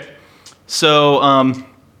 Okay. So,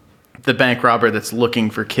 the bank robber that's looking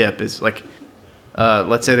for Kip is like,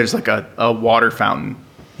 let's say there's like a water fountain.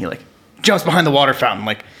 He like jumps behind the water fountain,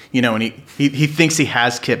 like, you know, and he thinks he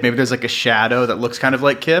has Kip. Maybe there's like a shadow that looks kind of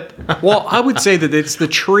like Kip. Well, I would say that it's the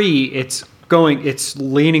tree. It's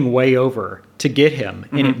leaning way over to get him,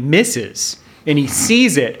 and it misses, and he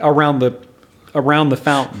sees it around the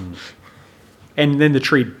fountain, and then the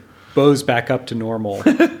tree bows back up to normal,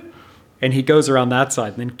 and he goes around that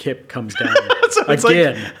side, and then Kip comes down So it's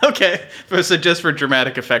again. like, okay, so just for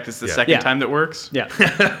dramatic effect, it's the second time that works? Yeah.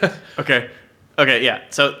 Okay, yeah.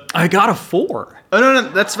 So I got a 4. oh no,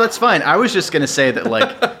 that's fine. I was just gonna say that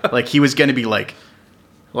like he was gonna be like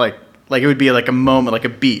it would be like a moment, like a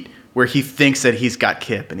beat where he thinks that he's got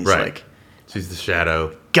Kip, and he's like, she's the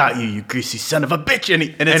shadow. "Got you, you greasy son of a bitch!" And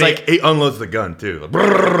it's And like he unloads the gun too. Like,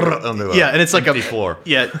 brrrr, on the, and it's like empty a floor.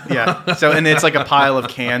 Yeah. So and it's like a pile of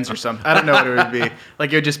cans or something. I don't know what it would be.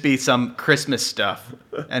 Like it would just be some Christmas stuff,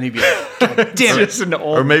 and he'd be like, "God damn it!" Just an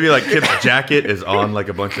old. Or maybe like Kip's jacket is on like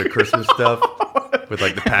a bunch of Christmas stuff with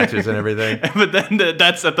like the patches and everything. But then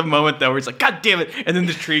that's at the moment though where he's like, "God damn it!" And then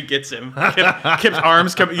the tree gets him. Kip's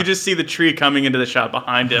arms come. You just see the tree coming into the shot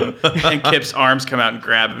behind him, and Kip's arms come out and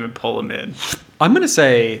grab him and pull him in. I'm gonna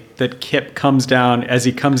say that Kip comes down as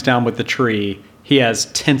he comes down with the tree. He has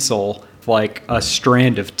tinsel, like a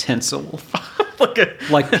strand of tinsel,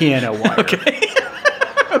 like piano wire.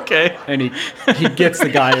 Okay. And he gets the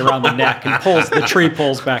guy around the neck and the tree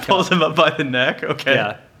pulls back Pulls up. him up by the neck. Okay.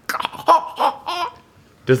 Yeah.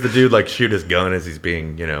 Does the dude like shoot his gun as he's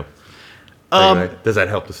being, does that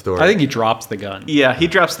help the story? I think he drops the gun. Yeah, he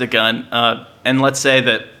drops the gun, and let's say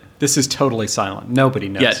that. This is totally silent. Nobody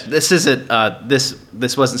knows. Yeah, this isn't.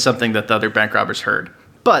 This wasn't something that the other bank robbers heard.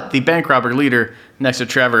 But the bank robber leader next to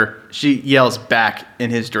Trevor, she yells back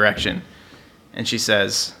in his direction, and she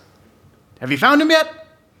says, "Have you found him yet?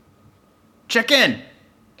 Check in."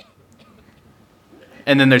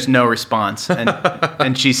 And then there's no response,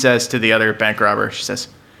 and she says to the other bank robber, she says,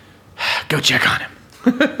 "Go check on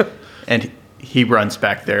him." And he runs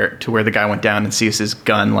back there to where the guy went down and sees his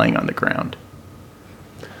gun laying on the ground.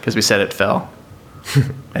 Because we said it fell.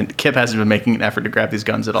 And Kip hasn't been making an effort to grab these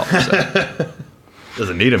guns at all. So.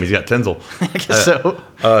 Doesn't need him. He's got tinsel. I guess so.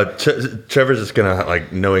 Trevor's just gonna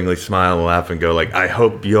like knowingly smile and laugh and go like, "I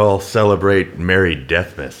hope you all celebrate Merry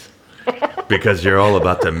Deathmas because you're all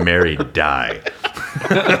about to marry die."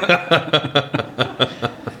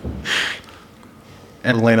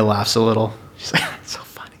 And Elena laughs a little. She's like, "It's so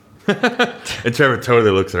funny." And Trevor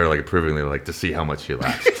totally looks at her like approvingly, like to see how much she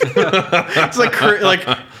laughs. It's like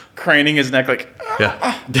craning his neck, like,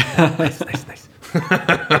 Yeah. Nice.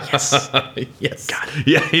 yes. Yes. Got it.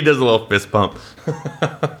 Yeah, he does a little fist pump.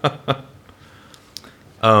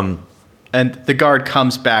 And the guard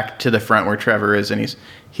comes back to the front where Trevor is, and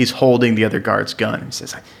he's holding the other guard's gun. He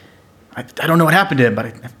says, I don't know what happened to him, but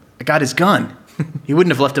I got his gun. He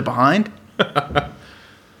wouldn't have left it behind. It's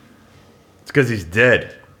because he's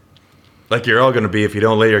dead. like you're all going to be if you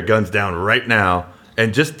don't lay your guns down right now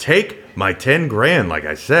and just take my 10 grand, like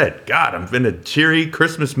I said. God, I'm in a cheery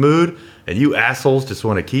Christmas mood, and you assholes just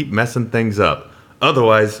want to keep messing things up.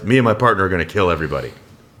 Otherwise, me and my partner are going to kill everybody.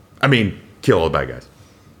 I mean, kill all the bad guys.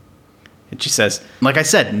 And she says, like I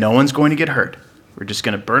said, no one's going to get hurt. We're just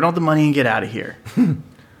going to burn all the money and get out of here.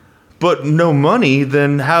 But no money,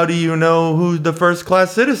 then how do you know who the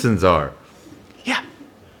first-class citizens are? Yeah,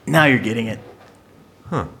 now you're getting it.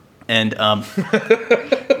 Huh. And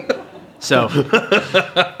so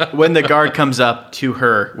when the guard comes up to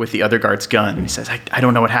her with the other guard's gun, and he says, I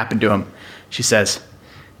don't know what happened to him. She says,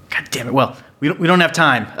 God damn it, well, we don't have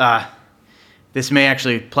time. This may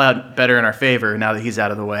actually play out better in our favor now that he's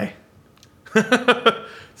out of the way.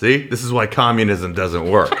 See, this is why communism doesn't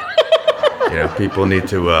work. People need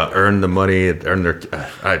to earn the money, earn their.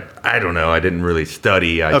 I don't know. I didn't really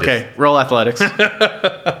study. Roll athletics.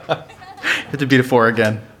 Have to beat a 4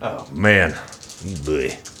 again. Oh man.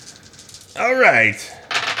 Boy. All right.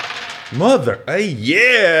 Mother.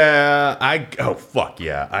 Yeah. Oh fuck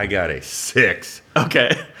yeah. I got a 6.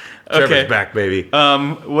 Okay. Trevor's back, baby.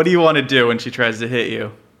 What do you want to do when she tries to hit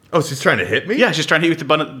you? Oh, she's trying to hit me? Yeah, she's trying to hit you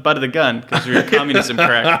with the butt of the gun because you're a communism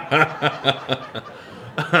crack.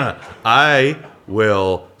 I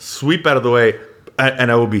will sweep out of the way,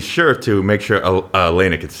 and I will be sure to make sure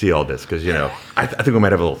Elena can see all this, because, I think we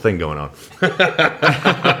might have a little thing going on.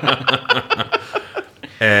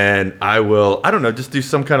 And I will, I don't know, just do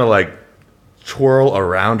some kind of, twirl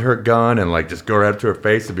around her gun and, just go right up to her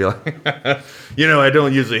face and be like, I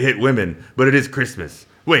don't usually hit women, but it is Christmas.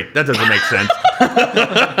 Wait, that doesn't make sense.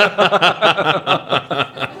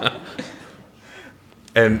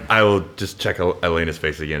 And I will just check Elena's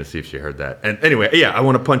face again to see if she heard that. And anyway, yeah, I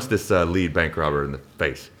want to punch this lead bank robber in the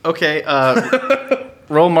face. Okay,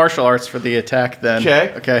 roll martial arts for the attack then.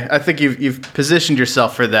 Okay, I think you've positioned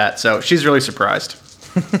yourself for that, so she's really surprised.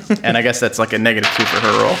 And I guess that's like a -2 for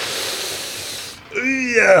her roll.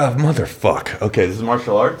 Yeah, motherfuck. Okay, this is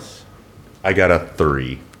martial arts. I got a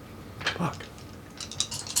 3. Fuck.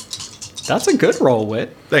 That's a good roll,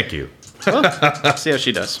 Wit. Thank you. Well, see how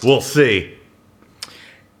she does. We'll see.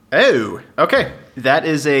 Oh, okay. That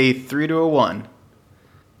is a 3 to a 1.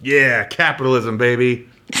 Yeah, capitalism, baby.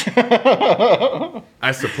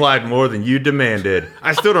 I supplied more than you demanded.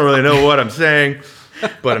 I still don't really know what I'm saying,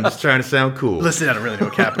 but I'm just trying to sound cool. Listen, I don't really know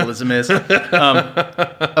what capitalism is.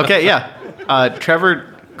 Okay, yeah.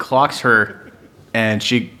 Trevor clocks her, and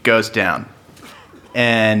she goes down.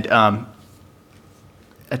 And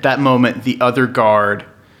at that moment, the other guard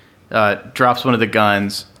drops one of the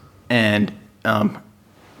guns and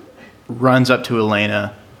runs up to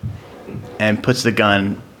Elena and puts the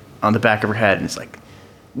gun on the back of her head, and it's like,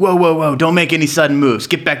 whoa, whoa, whoa, don't make any sudden moves.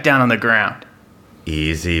 Get back down on the ground.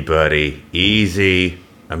 Easy, buddy. Easy.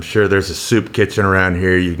 I'm sure there's a soup kitchen around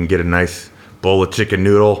here. You can get a nice bowl of chicken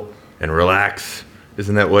noodle and relax.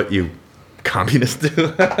 Isn't that what you communists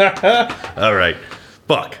do? All right.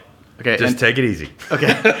 Fuck. Okay. Just take it easy.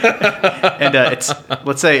 Okay. And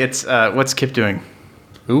what's Kip doing?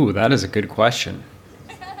 Ooh, that is a good question.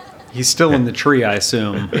 He's still in the tree, I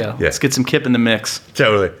assume. Yeah. Let's get some Kip in the mix.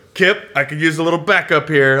 Totally. Kip, I could use a little backup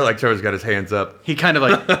here. Like Trevor's got his hands up. He kind of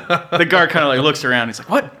the guard kind of looks around. He's like,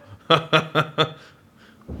 what?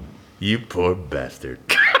 You poor bastard.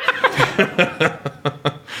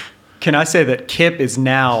 Can I say that Kip is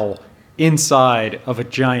now inside of a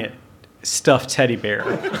giant stuffed teddy bear?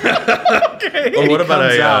 Okay. Well, what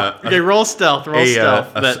about okay, roll stealth.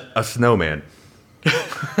 a snowman?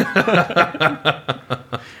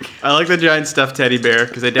 I like the giant stuffed teddy bear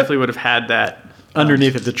because I definitely would have had that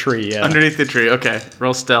Underneath of the tree, yeah. underneath the tree. Okay,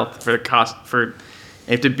 roll stealth for the cost for.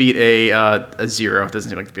 You have to beat a 0. It doesn't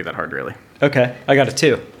seem like to be that hard, really. Okay, I got a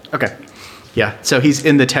 2. Okay. Yeah, so he's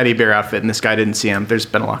in the teddy bear outfit, and this guy didn't see him. There's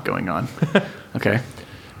been a lot going on. Okay.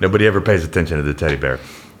 Nobody ever pays attention to the teddy bear.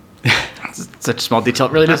 It's such a small detail.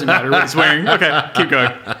 It really doesn't matter what he's wearing. Okay, keep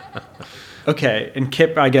going. Okay, and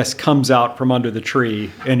Kip, I guess, comes out from under the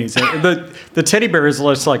tree, and he's the teddy bear is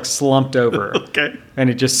just slumped over. Okay. And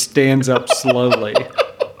he just stands up slowly.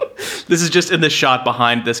 This is just in the shot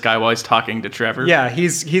behind this guy while he's talking to Trevor. Yeah,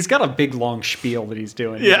 he's got a big long spiel that he's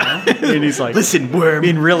doing. Yeah. You know? And he's like, listen, worm.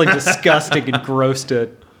 Being really disgusting and gross to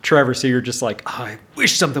Trevor, so you're just like, oh, I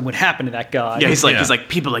wish something would happen to that guy. Yeah, he's like,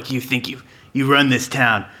 people like you think you run this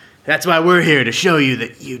town. That's why we're here, to show you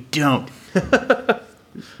that you don't.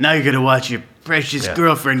 Now you're going to watch your precious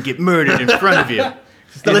girlfriend get murdered in front of you.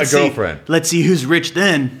 It's not my girlfriend. Let's see who's rich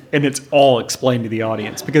then. And it's all explained to the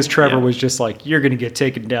audience because Trevor Yeah. was just like, "You're going to get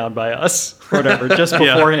taken down by us," or whatever, just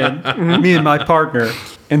beforehand. Me and my partner.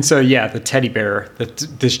 And so, yeah, the teddy bear,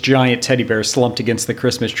 this giant teddy bear slumped against the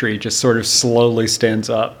Christmas tree, just sort of slowly stands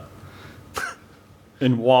up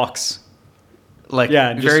and walks. Like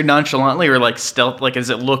Yeah, just- very nonchalantly or like stealth, like does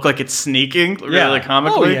it look like it's sneaking really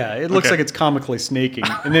comically? Oh, yeah. It looks like it's comically sneaking.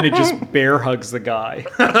 And then it just bear hugs the guy.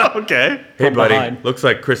 Okay. Hey, From buddy. behind. Looks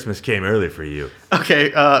like Christmas came early for you.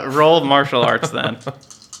 Okay, roll martial arts then.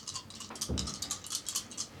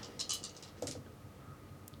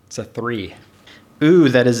 It's a 3. Ooh,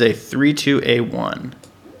 that is a 3-2-A-1.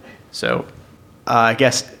 So, I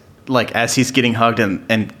guess, like, as he's getting hugged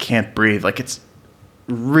and can't breathe, like, it's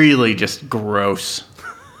really just gross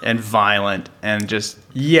and violent and just...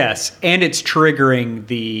 Yes. And it's triggering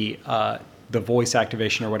the voice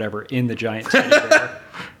activation or whatever in the giant teddy bear.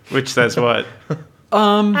 Which says what?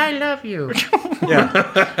 I love you.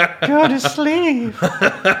 Yeah. Go to sleep.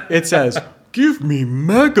 It says, "Give me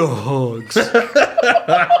mega hugs."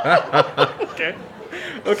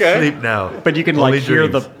 Okay. Sleep now. But you can, Only like, hear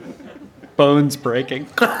dreams. the bones breaking.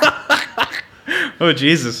 Oh,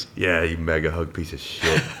 Jesus. Yeah, you mega hug piece of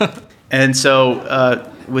shit. And so,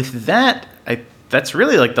 with that, that's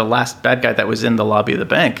really, like, the last bad guy that was in the lobby of the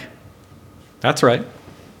bank. That's right.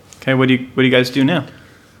 Okay, what do you guys do now?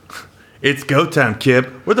 It's go time, Kip.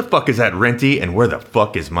 Where the fuck is that Renty, and where the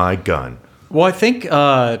fuck is my gun? Well, I think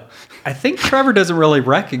Trevor doesn't really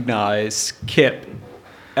recognize Kip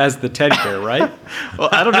as the teddy bear, right? Well,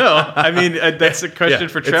 I don't know. I mean, that's a question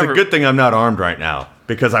for Trevor. It's a good thing I'm not armed right now,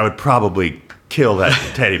 because I would probably kill that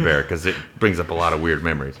teddy bear, because it brings up a lot of weird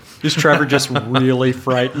memories. Is Trevor just really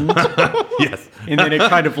frightened? Yes. And then it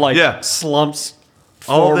kind of like Yeah. slumps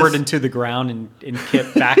All forward this- into the ground and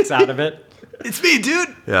Kip backs out of it. It's me, dude.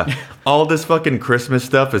 Yeah. All this fucking Christmas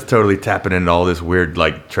stuff is totally tapping into all this weird,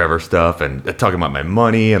 like, Trevor stuff and talking about my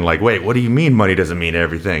money and, like, wait, what do you mean money doesn't mean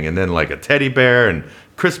everything? And then, like, a teddy bear and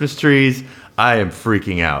Christmas trees. I am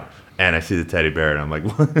freaking out. And I see the teddy bear and I'm like,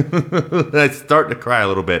 I start to cry a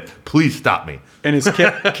little bit. Please stop me. And as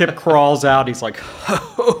Kip crawls out, he's like,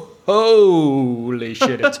 "Holy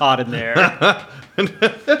shit, it's hot in there."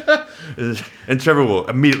 And Trevor will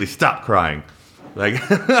immediately stop crying. Like,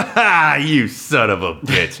 you son of a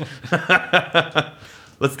bitch.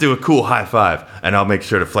 Let's do a cool high five. And I'll make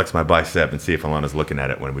sure to flex my bicep and see if Alana's looking at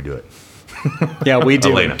it when we do it. Yeah, we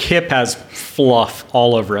do. Elena. Kip has fluff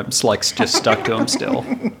all over him. It's like just stuck to him still.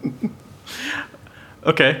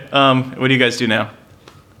 Okay. What do you guys do now?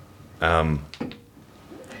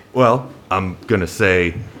 Well, I'm going to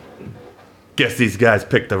say, guess these guys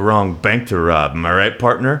picked the wrong bank to rob. Am I right,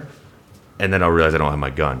 partner? And then I'll realize I don't have my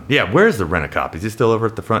gun. Yeah, where's the rent-a-cop? Is he still over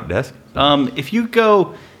at the front desk? If you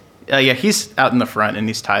go, yeah, he's out in the front and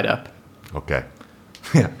he's tied up. Okay.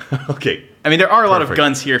 Yeah, okay. I mean, there are a lot of Perfect.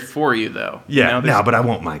 guns here for you, though. You Yeah, know, there's- no, but I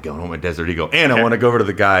want my gun. I want my Desert Eagle. And I want to go over to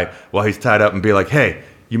the guy while he's tied up and be like, hey,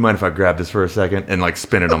 you mind if I grab this for a second? And, like,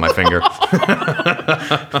 spin it on my finger.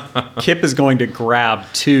 Kip is going to grab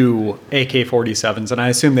 2 AK-47s, and I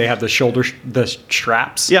assume they have the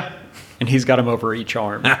straps. Yeah. And he's got them over each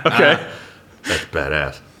arm. Okay. That's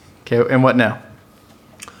badass. Okay, and what now?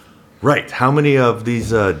 Right. How many of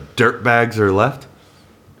these dirt bags are left?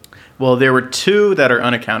 Well, there were 2 that are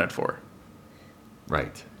unaccounted for.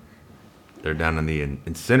 Right. They're down in the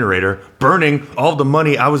incinerator, burning all the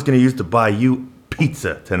money I was going to use to buy you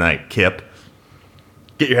pizza tonight, Kip.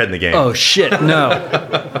 Get your head in the game. Oh, shit,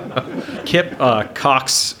 no. Kip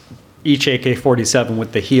cocks each AK-47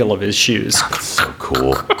 with the heel of his shoes. That's so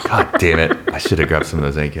cool. God damn it. I should have grabbed some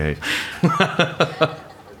of those AKs.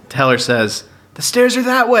 Teller says, "The stairs are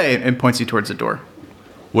that way," and points you towards the door.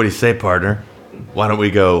 What do you say, partner? Why don't we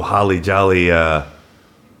go holly jolly,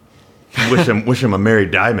 wish him a Merry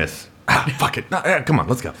Dimas. Ah, fuck it. No, come on,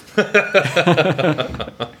 let's go.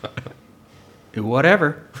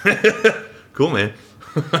 Whatever. Cool, man.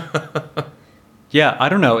 Yeah, I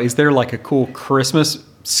don't know. Is there like a cool Christmas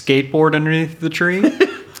skateboard underneath the tree?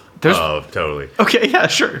 Oh, totally. Okay, yeah,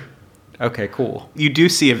 sure. Okay, cool. You do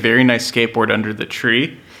see a very nice skateboard under the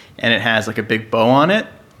tree, and it has like a big bow on it.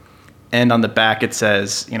 And on the back it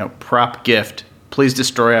says, you know, prop gift. Please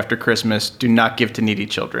destroy after Christmas. Do not give to needy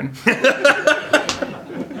children.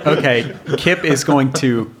 Okay, Kip is going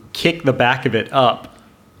to kick the back of it up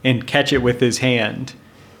and catch it with his hand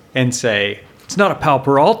and say, "It's not a Pal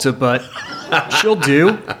Peralta, but she'll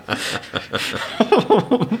do."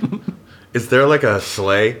 Is there like a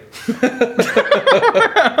sleigh?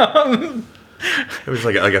 It was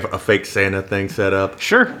like a fake Santa thing set up.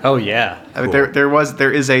 Sure. Oh, yeah. I mean, Cool.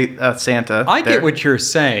 there is a Santa. I there. get what you're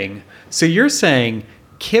saying. So you're saying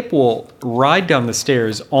Kip will ride down the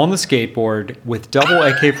stairs on the skateboard with double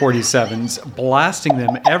AK-47s, blasting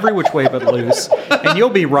them every which way but loose, and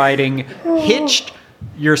you'll be riding hitched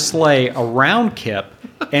your sleigh around Kip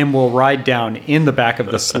and will ride down in the back of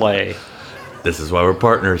the sleigh. This is why we're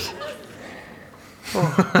partners.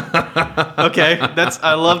 Okay,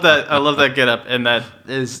 I love that get up, and that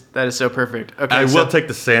is so perfect. Okay, I will take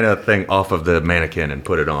the Santa thing off of the mannequin and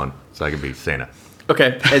put it on so I can be Santa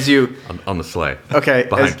Okay, as you on the sleigh. okay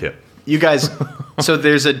behind Kip. You guys, so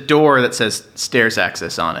there's a door that says stairs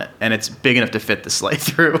access on it, and it's big enough to fit the sleigh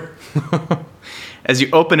through. As you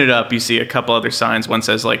open it up, you see a couple other signs. One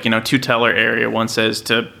says to teller area. One says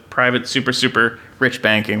to private super rich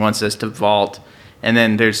banking. One says to vault. And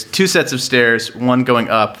then there's 2 sets of stairs, one going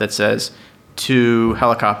up that says to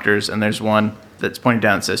helicopters, and there's one that's pointing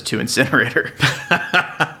down that says to incinerator.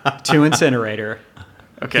 To incinerator.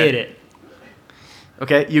 Okay. Hit it.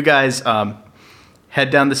 Okay, you guys head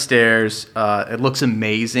down the stairs. It looks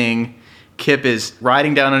amazing. Kip is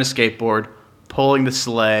riding down on a skateboard, pulling the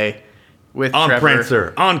sleigh with On Trevor.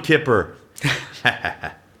 Prancer, on Kipper.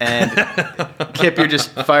 And Kip, you're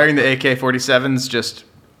just firing the AK-47s just...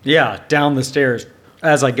 Yeah, down the stairs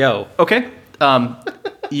as I go. Okay.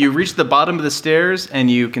 You reach the bottom of the stairs, and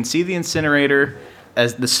you can see the incinerator.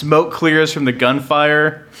 As the smoke clears from the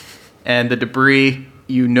gunfire and the debris,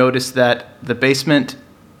 you notice that the basement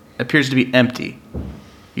appears to be empty.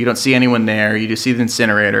 You don't see anyone there. You just see the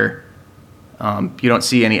incinerator. You don't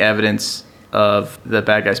see any evidence of the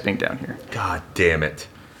bad guys being down here. God damn it.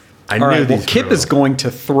 I All knew right, well, these Kip were- is going to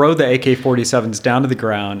throw the AK-47s down to the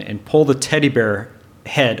ground and pull the teddy bear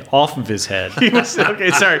head off of his head. Okay,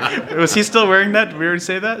 sorry. Was he still wearing that? Did we already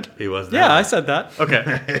say that? He was Yeah, I said that.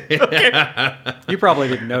 Okay. You probably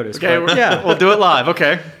didn't notice. Okay, but yeah. we'll do it live.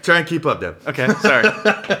 Okay. Try and keep up, Deb. Okay, sorry.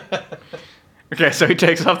 Okay, so he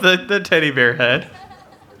takes off the teddy bear head.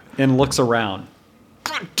 And looks around.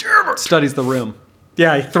 Studies the room.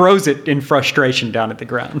 Yeah, he throws it in frustration down at the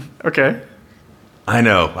ground. Okay. I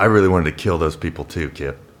know. I really wanted to kill those people too,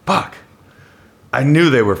 Kip. Fuck. I knew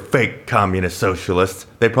they were fake communist socialists.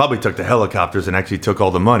 They probably took the helicopters and actually took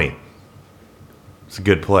all the money. It's a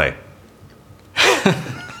good play.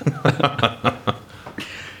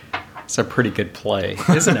 It's a pretty good play,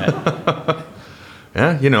 isn't it?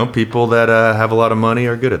 Yeah, people that have a lot of money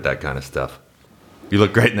are good at that kind of stuff. You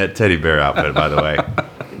look great in that teddy bear outfit, by the way,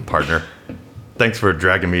 partner. Thanks for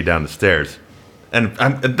dragging me down the stairs. And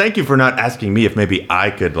thank you for not asking me if maybe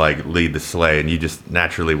I could, lead the sleigh, and you just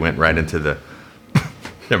naturally went right into the...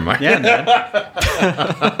 Never mind. Yeah, man.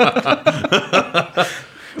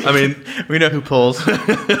 I mean, We know who pulls.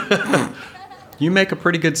 You make a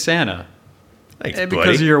pretty good Santa. thanks, Because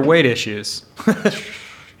buddy. of your weight issues.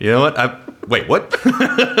 You know what? Wait, what?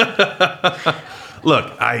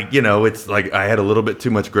 Look, it's like I had a little bit too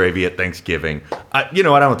much gravy at Thanksgiving. You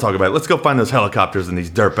know what? I don't want to talk about it. Let's go find those helicopters and these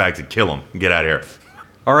dirtbags and kill them and get out of here.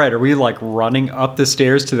 All right, are we running up the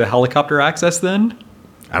stairs to the helicopter access then?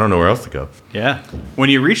 I don't know where else to go. Yeah. When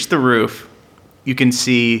you reach the roof, you can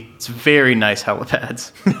see it's very nice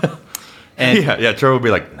helipads. And Yeah, Trevor would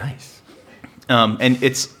be like, nice. and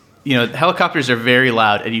it's helicopters are very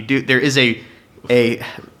loud, and there is a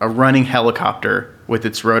running helicopter with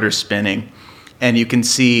its rotors spinning, and you can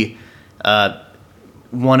see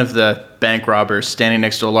one of the bank robbers standing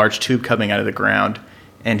next to a large tube coming out of the ground,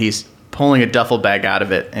 and he's pulling a duffel bag out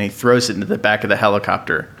of it, and he throws it into the back of the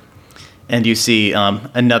helicopter. And you see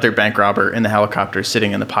another bank robber in the helicopter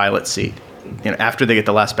sitting in the pilot's seat. After they get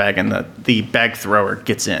the last bag, and the bag thrower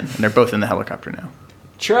gets in, and they're both in the helicopter now.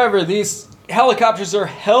 Trevor, these helicopters are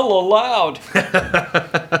hella loud.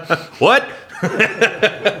 What?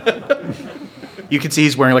 You can see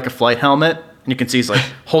he's wearing a flight helmet, and you can see he's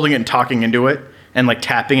holding it and talking into it, and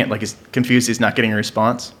tapping it he's confused he's not getting a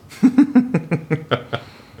response.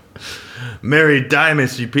 Mary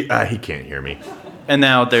Dimas, he can't hear me. And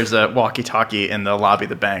now there's a walkie-talkie in the lobby of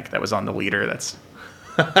the bank that was on the leader that's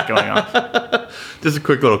going off. Just a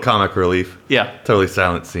quick little comic relief. Yeah. Totally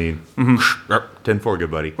silent scene. 10-4,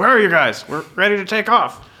 good buddy. Where are you guys? We're ready to take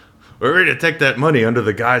off. We're ready to take that money under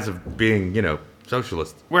the guise of being,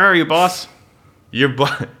 socialist. Where are you, boss? Your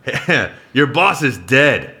boss is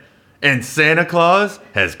dead, and Santa Claus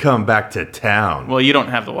has come back to town. Well, you don't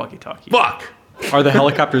have the walkie-talkie. Fuck! Are the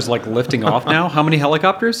helicopters lifting off now? How many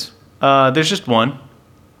helicopters? There's just one.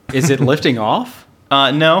 Is it lifting off?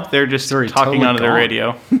 No, they're just Sorry, talking totally onto their gone.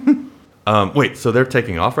 radio. Wait, so they're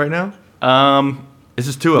taking off right now? It's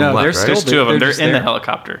just two of No, them left, they're right? still- There's two of them. they're They're just in the there.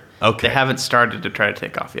 helicopter. Okay. They haven't started to try to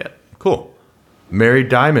take off yet. Cool. Mary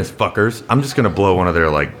Dimas, fuckers. I'm just gonna blow one of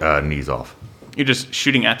their, knees off. You're just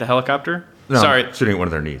shooting at the helicopter? No, Sorry. I'm shooting at one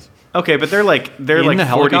of their knees. Okay, but they're In like the 40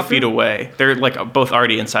 helicopter? feet away. They're like both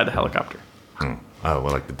already inside the helicopter. Oh,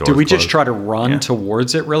 well, like the doors Do we just closed? try to run Yeah.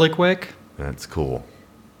 towards it really quick? That's cool.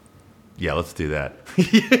 Yeah, let's do that.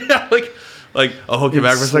 Yeah, like I'll hold you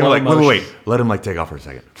back for a second. slow Like, motion. wait. Let him like take off for a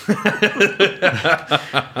second.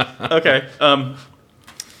 Okay.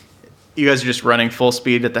 You guys are just running full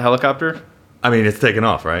speed at the helicopter? I mean, it's taking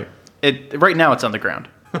off, right? Right now it's on the ground.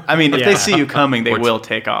 I mean, if they see you coming, they will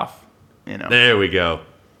take off. You know. There we go.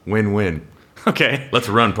 Win-win. Okay. Let's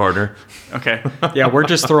run, partner. Okay. Yeah, we're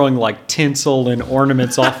just throwing like tinsel and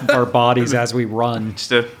ornaments off of our bodies as we run. Just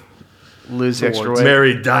to lose the extra Towards weight.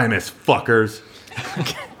 Merry Dimas, fuckers.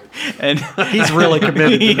 And He's really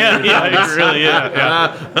committed to this. yeah, really,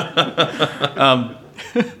 yeah.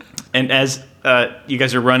 And as you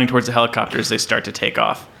guys are running towards the helicopters, they start to take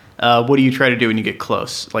off. What do you try to do when you get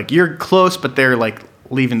close? Like you're close, but they're like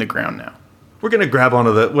leaving the ground now. We're gonna grab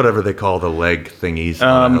onto the whatever they call the leg thingies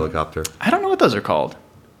on a helicopter. I don't know what those are called.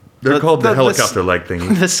 They're called the the- helicopter leg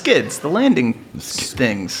thingies. The skids, the landing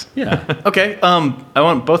things. Yeah. Okay. I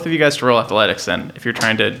want both of you guys to roll athletics then, if you're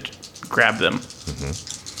trying to grab them.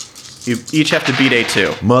 You each have to beat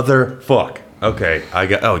A2. Motherfuck. Okay, I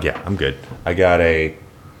got. Oh yeah, I'm good. I got a.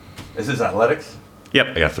 Is this athletics?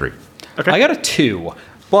 Yep. I got 3. Okay. I got a 2,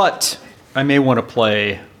 but I may want to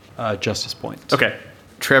play Justice Point. Okay.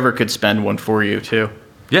 Trevor could spend one for you too.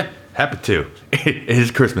 Yeah, happy to. It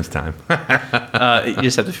is Christmas time. You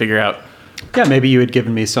just have to figure out. Yeah, maybe you had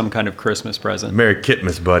given me some kind of Christmas present. Merry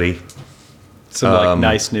Kitmas, buddy. Some like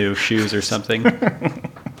nice new shoes or something.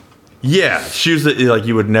 Yeah, shoes that like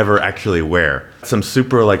you would never actually wear. Some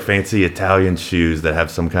super like fancy Italian shoes that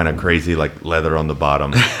have some kind of crazy like leather on the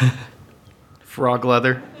bottom. Frog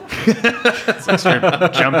leather. It's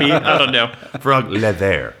extra jumpy. I don't know. Frog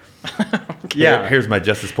leather. Yeah. Here's my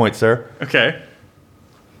Justice Point, sir. Okay.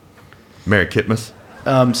 Merry Kitmas.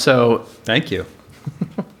 So Thank you.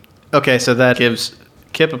 okay, so that gives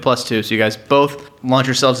Kip a +2. So you guys both launch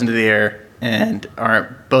yourselves into the air and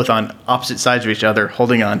are both on opposite sides of each other,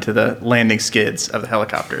 holding on to the landing skids of the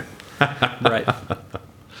helicopter. Right.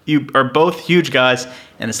 You are both huge guys,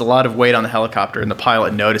 and it's a lot of weight on the helicopter, and the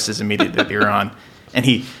pilot notices immediately that you're on, and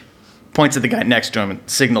he points at the guy next to him and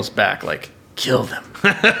signals back, like, kill them.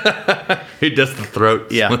 He does the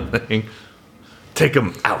throat Yeah. thing. Take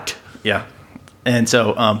him out. Yeah. And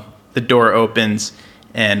so the door opens,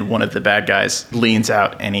 and one of the bad guys leans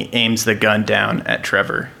out, and he aims the gun down at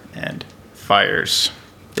Trevor and fires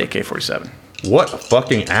the AK-47. What a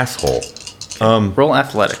fucking asshole. Roll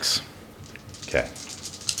athletics. Okay.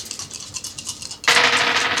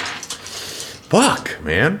 Fuck,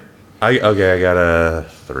 man. I got a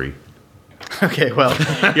 3. Okay, well,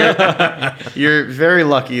 you're very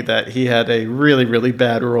lucky that he had a really, really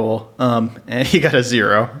bad roll, and he got a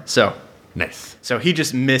 0. Nice. So he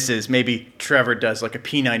just misses. Maybe Trevor does like a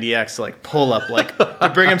P90X, like pull up, like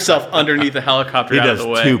to bring himself underneath the helicopter He out does of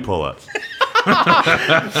the way. 2 pull-ups.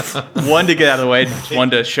 One to get out of the way,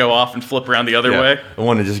 one to show off and flip around the other way. I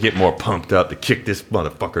want to just get more pumped up to kick this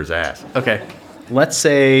motherfucker's ass. Okay, let's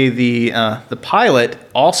say the pilot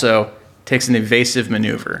also takes an evasive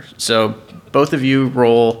maneuver. So both of you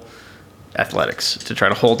roll athletics to try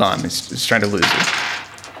to hold on. He's trying to lose you.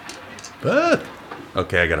 But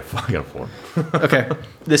okay, I got a 4. Okay,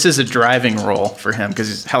 this is a driving roll for him because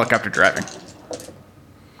he's helicopter driving.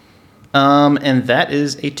 And that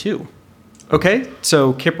is a 2. Okay,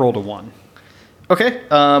 so Kip rolled a 1. Okay,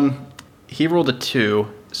 he rolled a 2,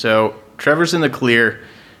 so Trevor's in the clear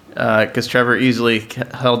because Trevor easily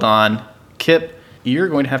held on. Kip, you're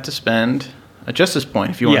going to have to spend a justice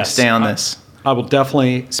point if you want to Yes, stay on this. I will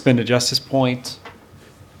definitely spend a Justice Point.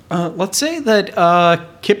 Let's say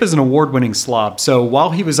that Kip is an award-winning slob. So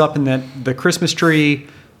while he was up in the Christmas tree,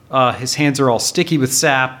 his hands are all sticky with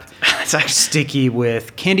sap. It's actually Sticky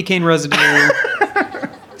with candy cane residue.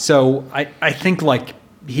 So I think like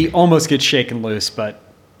he almost gets shaken loose, but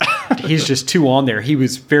he's just too on there. He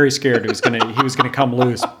was very scared he was gonna come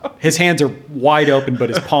loose. His hands are wide open, but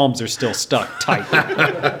his palms are still stuck tight.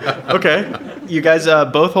 okay. You guys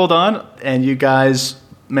both hold on, and you guys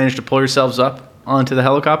manage to pull yourselves up onto the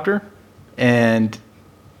helicopter, and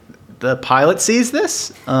the pilot sees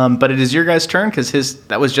this, but it is your guys' turn because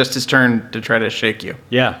that was just his turn to try to shake you.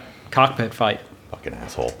 Yeah, cockpit fight. Fucking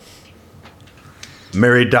asshole.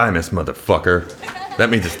 Merry Dimas, motherfucker. That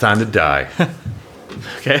means it's time to die.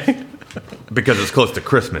 Okay. Because it's close to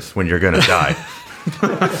Christmas when you're gonna die.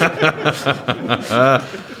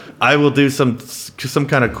 I will do some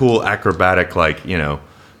kind of cool acrobatic, like,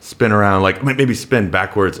 spin around, like maybe spin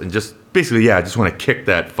backwards and just basically, I just want to kick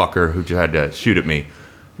that fucker who tried to shoot at me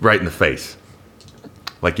right in the face.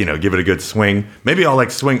 Like, give it a good swing. Maybe I'll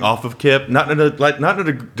like swing off of Kip, not in a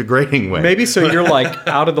degrading way. Maybe so you're like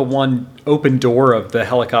out of the one open door of the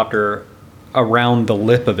helicopter around the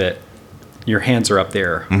lip of it. Your hands are up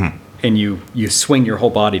there, and you swing your whole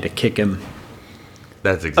body to kick him.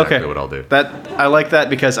 That's exactly what I'll do. I like that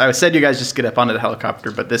because I said you guys just get up onto the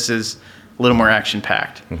helicopter, but this is a little more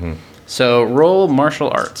action-packed. So roll martial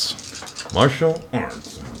arts. Martial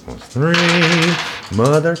arts. +3.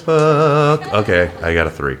 Motherfuck. Okay, I got a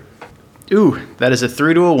 3. Ooh, that is a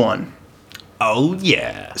 3 to a 1. Oh,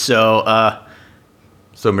 yeah. So,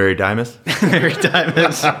 So Mary Dimas? Mary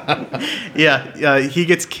Diamonds. Yeah, he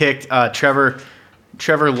gets kicked. Trevor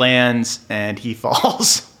lands and he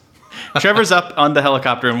falls. Trevor's up on the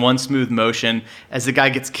helicopter in one smooth motion as the guy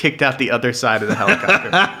gets kicked out the other side of the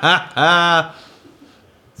helicopter.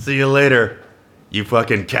 See you later, you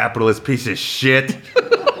fucking capitalist piece of shit.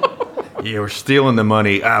 You were stealing the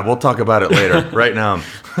money. We'll talk about it later. Right now.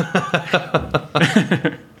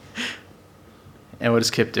 And what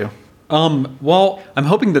does Kip do? Well, I'm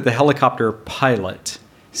hoping that the helicopter pilot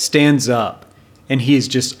stands up and he's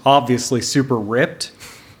just obviously super ripped.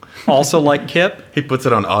 Also like Kip. He puts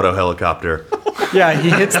it on auto helicopter. Yeah,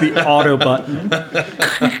 he hits the auto button.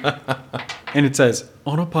 And it says,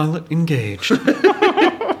 autopilot engaged.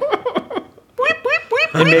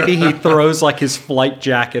 And maybe he throws like his flight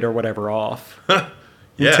jacket or whatever off.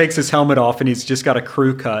 He takes his helmet off and he's just got a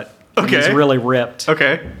crew cut. Okay. He's really ripped.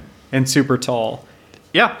 Okay. And super tall.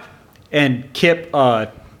 Yeah. And Kip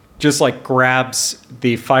just like grabs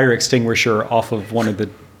the fire extinguisher off of one of the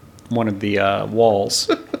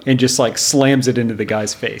walls and just like slams it into the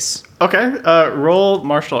guy's face. Okay. Roll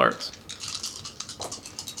martial arts.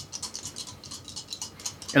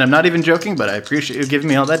 And I'm not even joking, but I appreciate you giving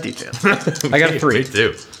me all that detail. I got a 3. Me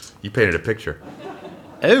too. You painted a picture.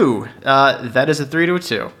 Oh, that is a 3 to a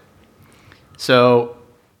 2. So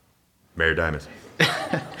Mary Dimas.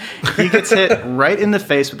 he gets hit right in the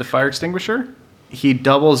face with the fire extinguisher. He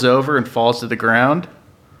doubles over and falls to the ground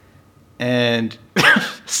and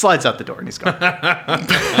slides out the door and he's gone.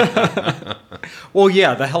 Well,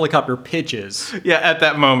 yeah, the helicopter pitches. Yeah, at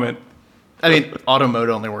that moment. I mean, auto mode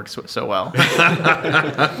only works so well.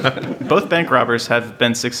 Both bank robbers have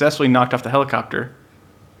been successfully knocked off the helicopter.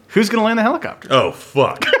 Who's going to land the helicopter? Oh,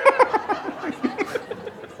 fuck.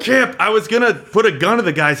 Kip, I was gonna put a gun to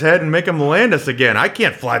the guy's head and make him land us again. I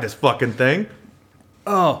can't fly this fucking thing.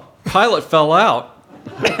 Oh, pilot fell out.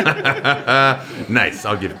 Nice.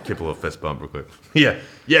 I'll give Kip a little fist bump real quick. Yeah,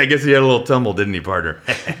 I guess he had a little tumble, didn't he, partner?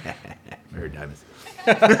 Mary Dimas.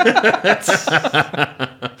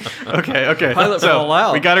 Okay. Pilot fell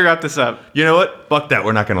out. We got to wrap this up. You know what? Fuck that.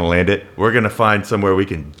 We're not gonna land it. We're gonna find somewhere we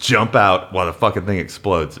can jump out while the fucking thing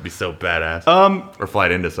explodes. It'd be so badass. Or fly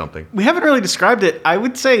it into something. We haven't really described it. I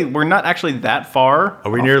would say we're not actually that far. Are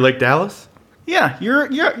we near Lake Dallas? Yeah,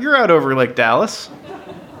 you're out over Lake Dallas.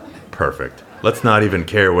 Perfect. Let's not even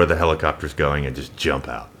care where the helicopter's going and just jump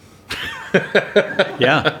out.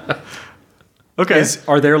 Yeah. Okay.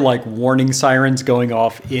 Are there like warning sirens going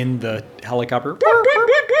off in the helicopter?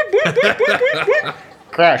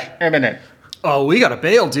 Crash imminent. Oh, we gotta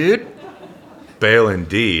bail, dude. Bail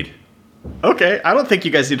indeed. Okay, I don't think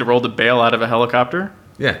you guys need to roll to bail out of a helicopter.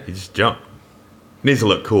 Yeah, you just jump. Needs to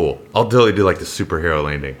look cool. I'll totally do like the superhero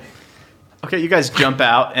landing. Okay, you guys jump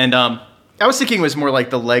out, and I was thinking it was more like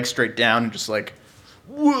the legs straight down and just like,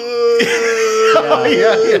 whoa.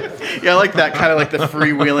 yeah, like that kind of like the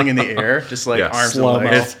freewheeling in the air, just like arms and slow-mo.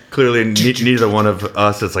 legs. It's clearly neither one of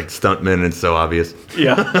us is like stuntmen, and it's so obvious.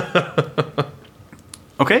 Yeah.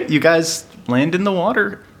 Okay, you guys land in the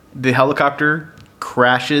water. The helicopter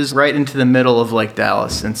crashes right into the middle of Lake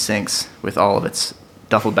Dallas and sinks with all of its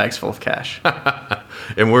duffel bags full of cash.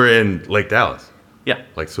 And we're in Lake Dallas, Yeah.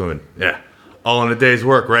 like swimming. Yeah. All in a day's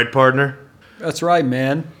work, right, partner? That's right,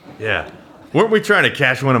 man. Yeah. Weren't we trying to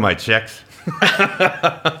cash one of my checks?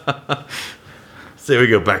 Say we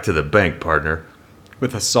go back to the bank, partner.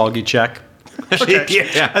 With a soggy check.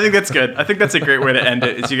 Yeah. I think that's good. I think that's a great way to end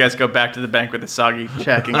it, is you guys go back to the bank with a soggy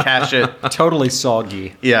check and cash it. Totally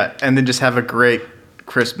soggy. Yeah, and then just have a great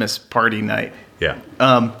Christmas party night. Yeah.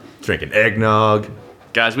 Drinking eggnog.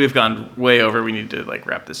 Guys, we've gone way over. We need to like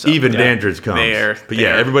wrap this up. Even Dandridge comes. But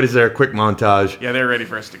yeah, They're- everybody's there. Quick montage. Yeah, they're ready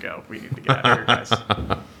for us to go. We need to get out of here, guys.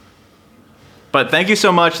 But thank you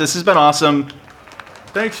so much. This has been awesome.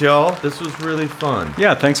 Thanks, y'all. This was really fun.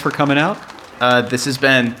 Yeah, thanks for coming out. This has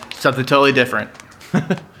been something totally different.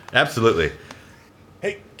 Absolutely.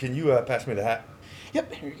 Hey, can you pass me the hat?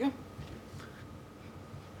 Yep, here you go.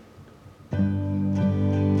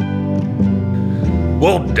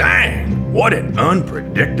 Well, dang. What an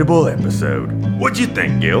unpredictable episode. What'd you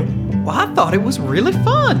think, Gil? Well, I thought it was really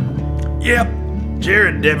fun. Yep,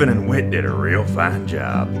 Jared, Devin, and Whit did a real fine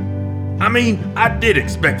job. I mean, I did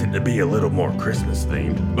expect it to be a little more Christmas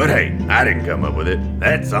themed, but hey, I didn't come up with it.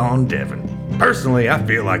 That's on Devin. Personally, I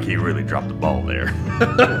feel like he really dropped the ball there.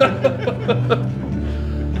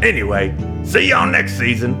 Anyway, see y'all next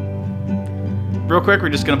season. Real quick, we're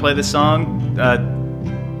just gonna play this song.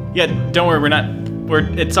 Yeah, don't worry,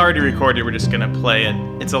 it's already recorded. We're just gonna play it.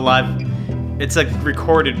 It's a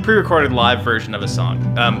pre-recorded live version of a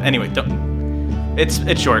song. Anyway,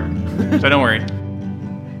 it's short, so don't worry.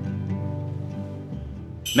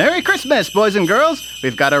 Merry Christmas, boys and girls!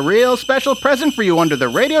 We've got a real special present for you under the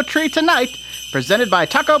radio tree tonight, presented by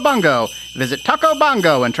Taco Bongo. Visit Taco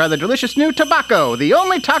Bongo and try the delicious new tobacco, the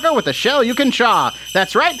only taco with a shell you can chaw.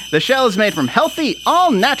 That's right, the shell is made from healthy,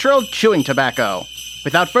 all-natural chewing tobacco.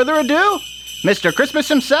 Without further ado, Mr. Christmas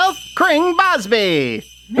himself, Kring Bosby!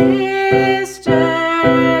 Mr.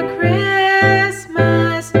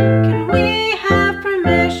 Christmas, can we have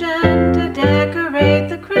permission to decorate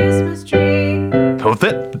the Christmas tree? Oh,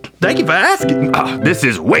 thank you for asking. This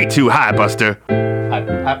is way too high, Buster.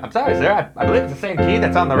 I'm sorry, sir. I believe it's the same key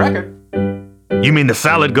that's on the record. You mean the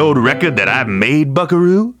solid gold record that I've made,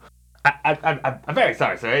 Buckaroo? I'm very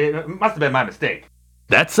sorry, sir. It must have been my mistake.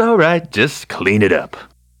 That's all right. Just clean it up.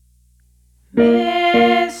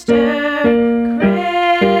 Mr.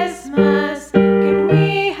 Christmas, can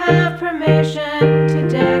we have permission to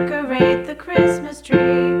decorate the Christmas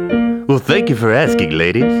tree? Well, thank you for asking,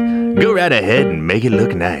 ladies. Go right ahead and make it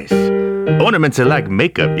look nice. Ornaments are like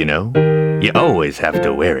makeup, you know. You always have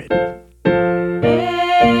to wear it.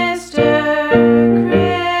 Mr.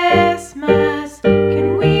 Christmas,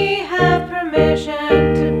 can we have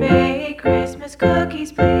permission to bake Christmas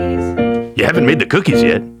cookies, please? You haven't made the cookies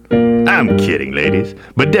yet? I'm kidding, ladies.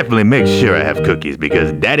 But definitely make sure I have cookies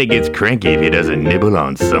because Daddy gets cranky if he doesn't nibble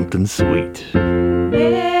on something sweet.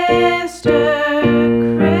 Mr.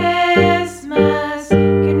 Christmas,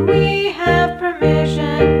 can we have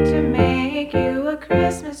permission to make you a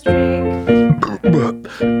Christmas drink?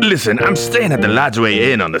 Listen, I'm staying at the Lodgeway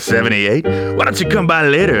Inn on the 78. Why don't you come by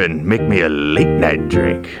later and make me a late night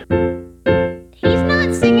drink? He's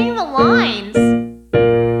not singing the lines.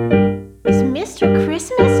 Is Mr.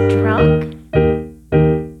 Christmas drunk?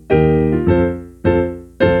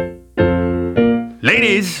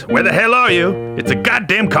 Ladies, where the hell are you? It's a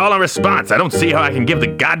goddamn call and response. I don't see how I can give the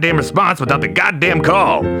goddamn response without the goddamn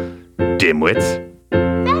call. Dimwits.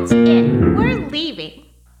 That's it. We're leaving.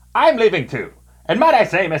 I'm leaving too. And might I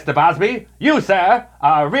say, Mr. Bosby, you, sir,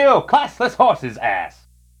 are a real classless horse's ass.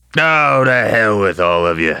 Oh, to hell with all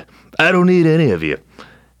of you. I don't need any of you.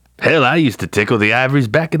 Hell, I used to tickle the ivories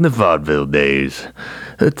back in the vaudeville days.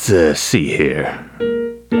 Let's see here.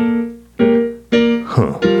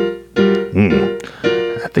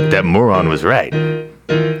 I think that moron was right.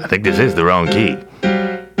 I think this is the wrong key.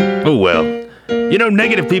 Oh well. You know,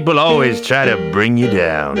 negative people always try to bring you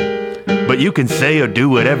down. But you can say or do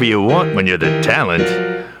whatever you want when you're the talent.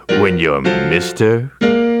 When you're Mr.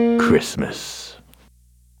 Christmas.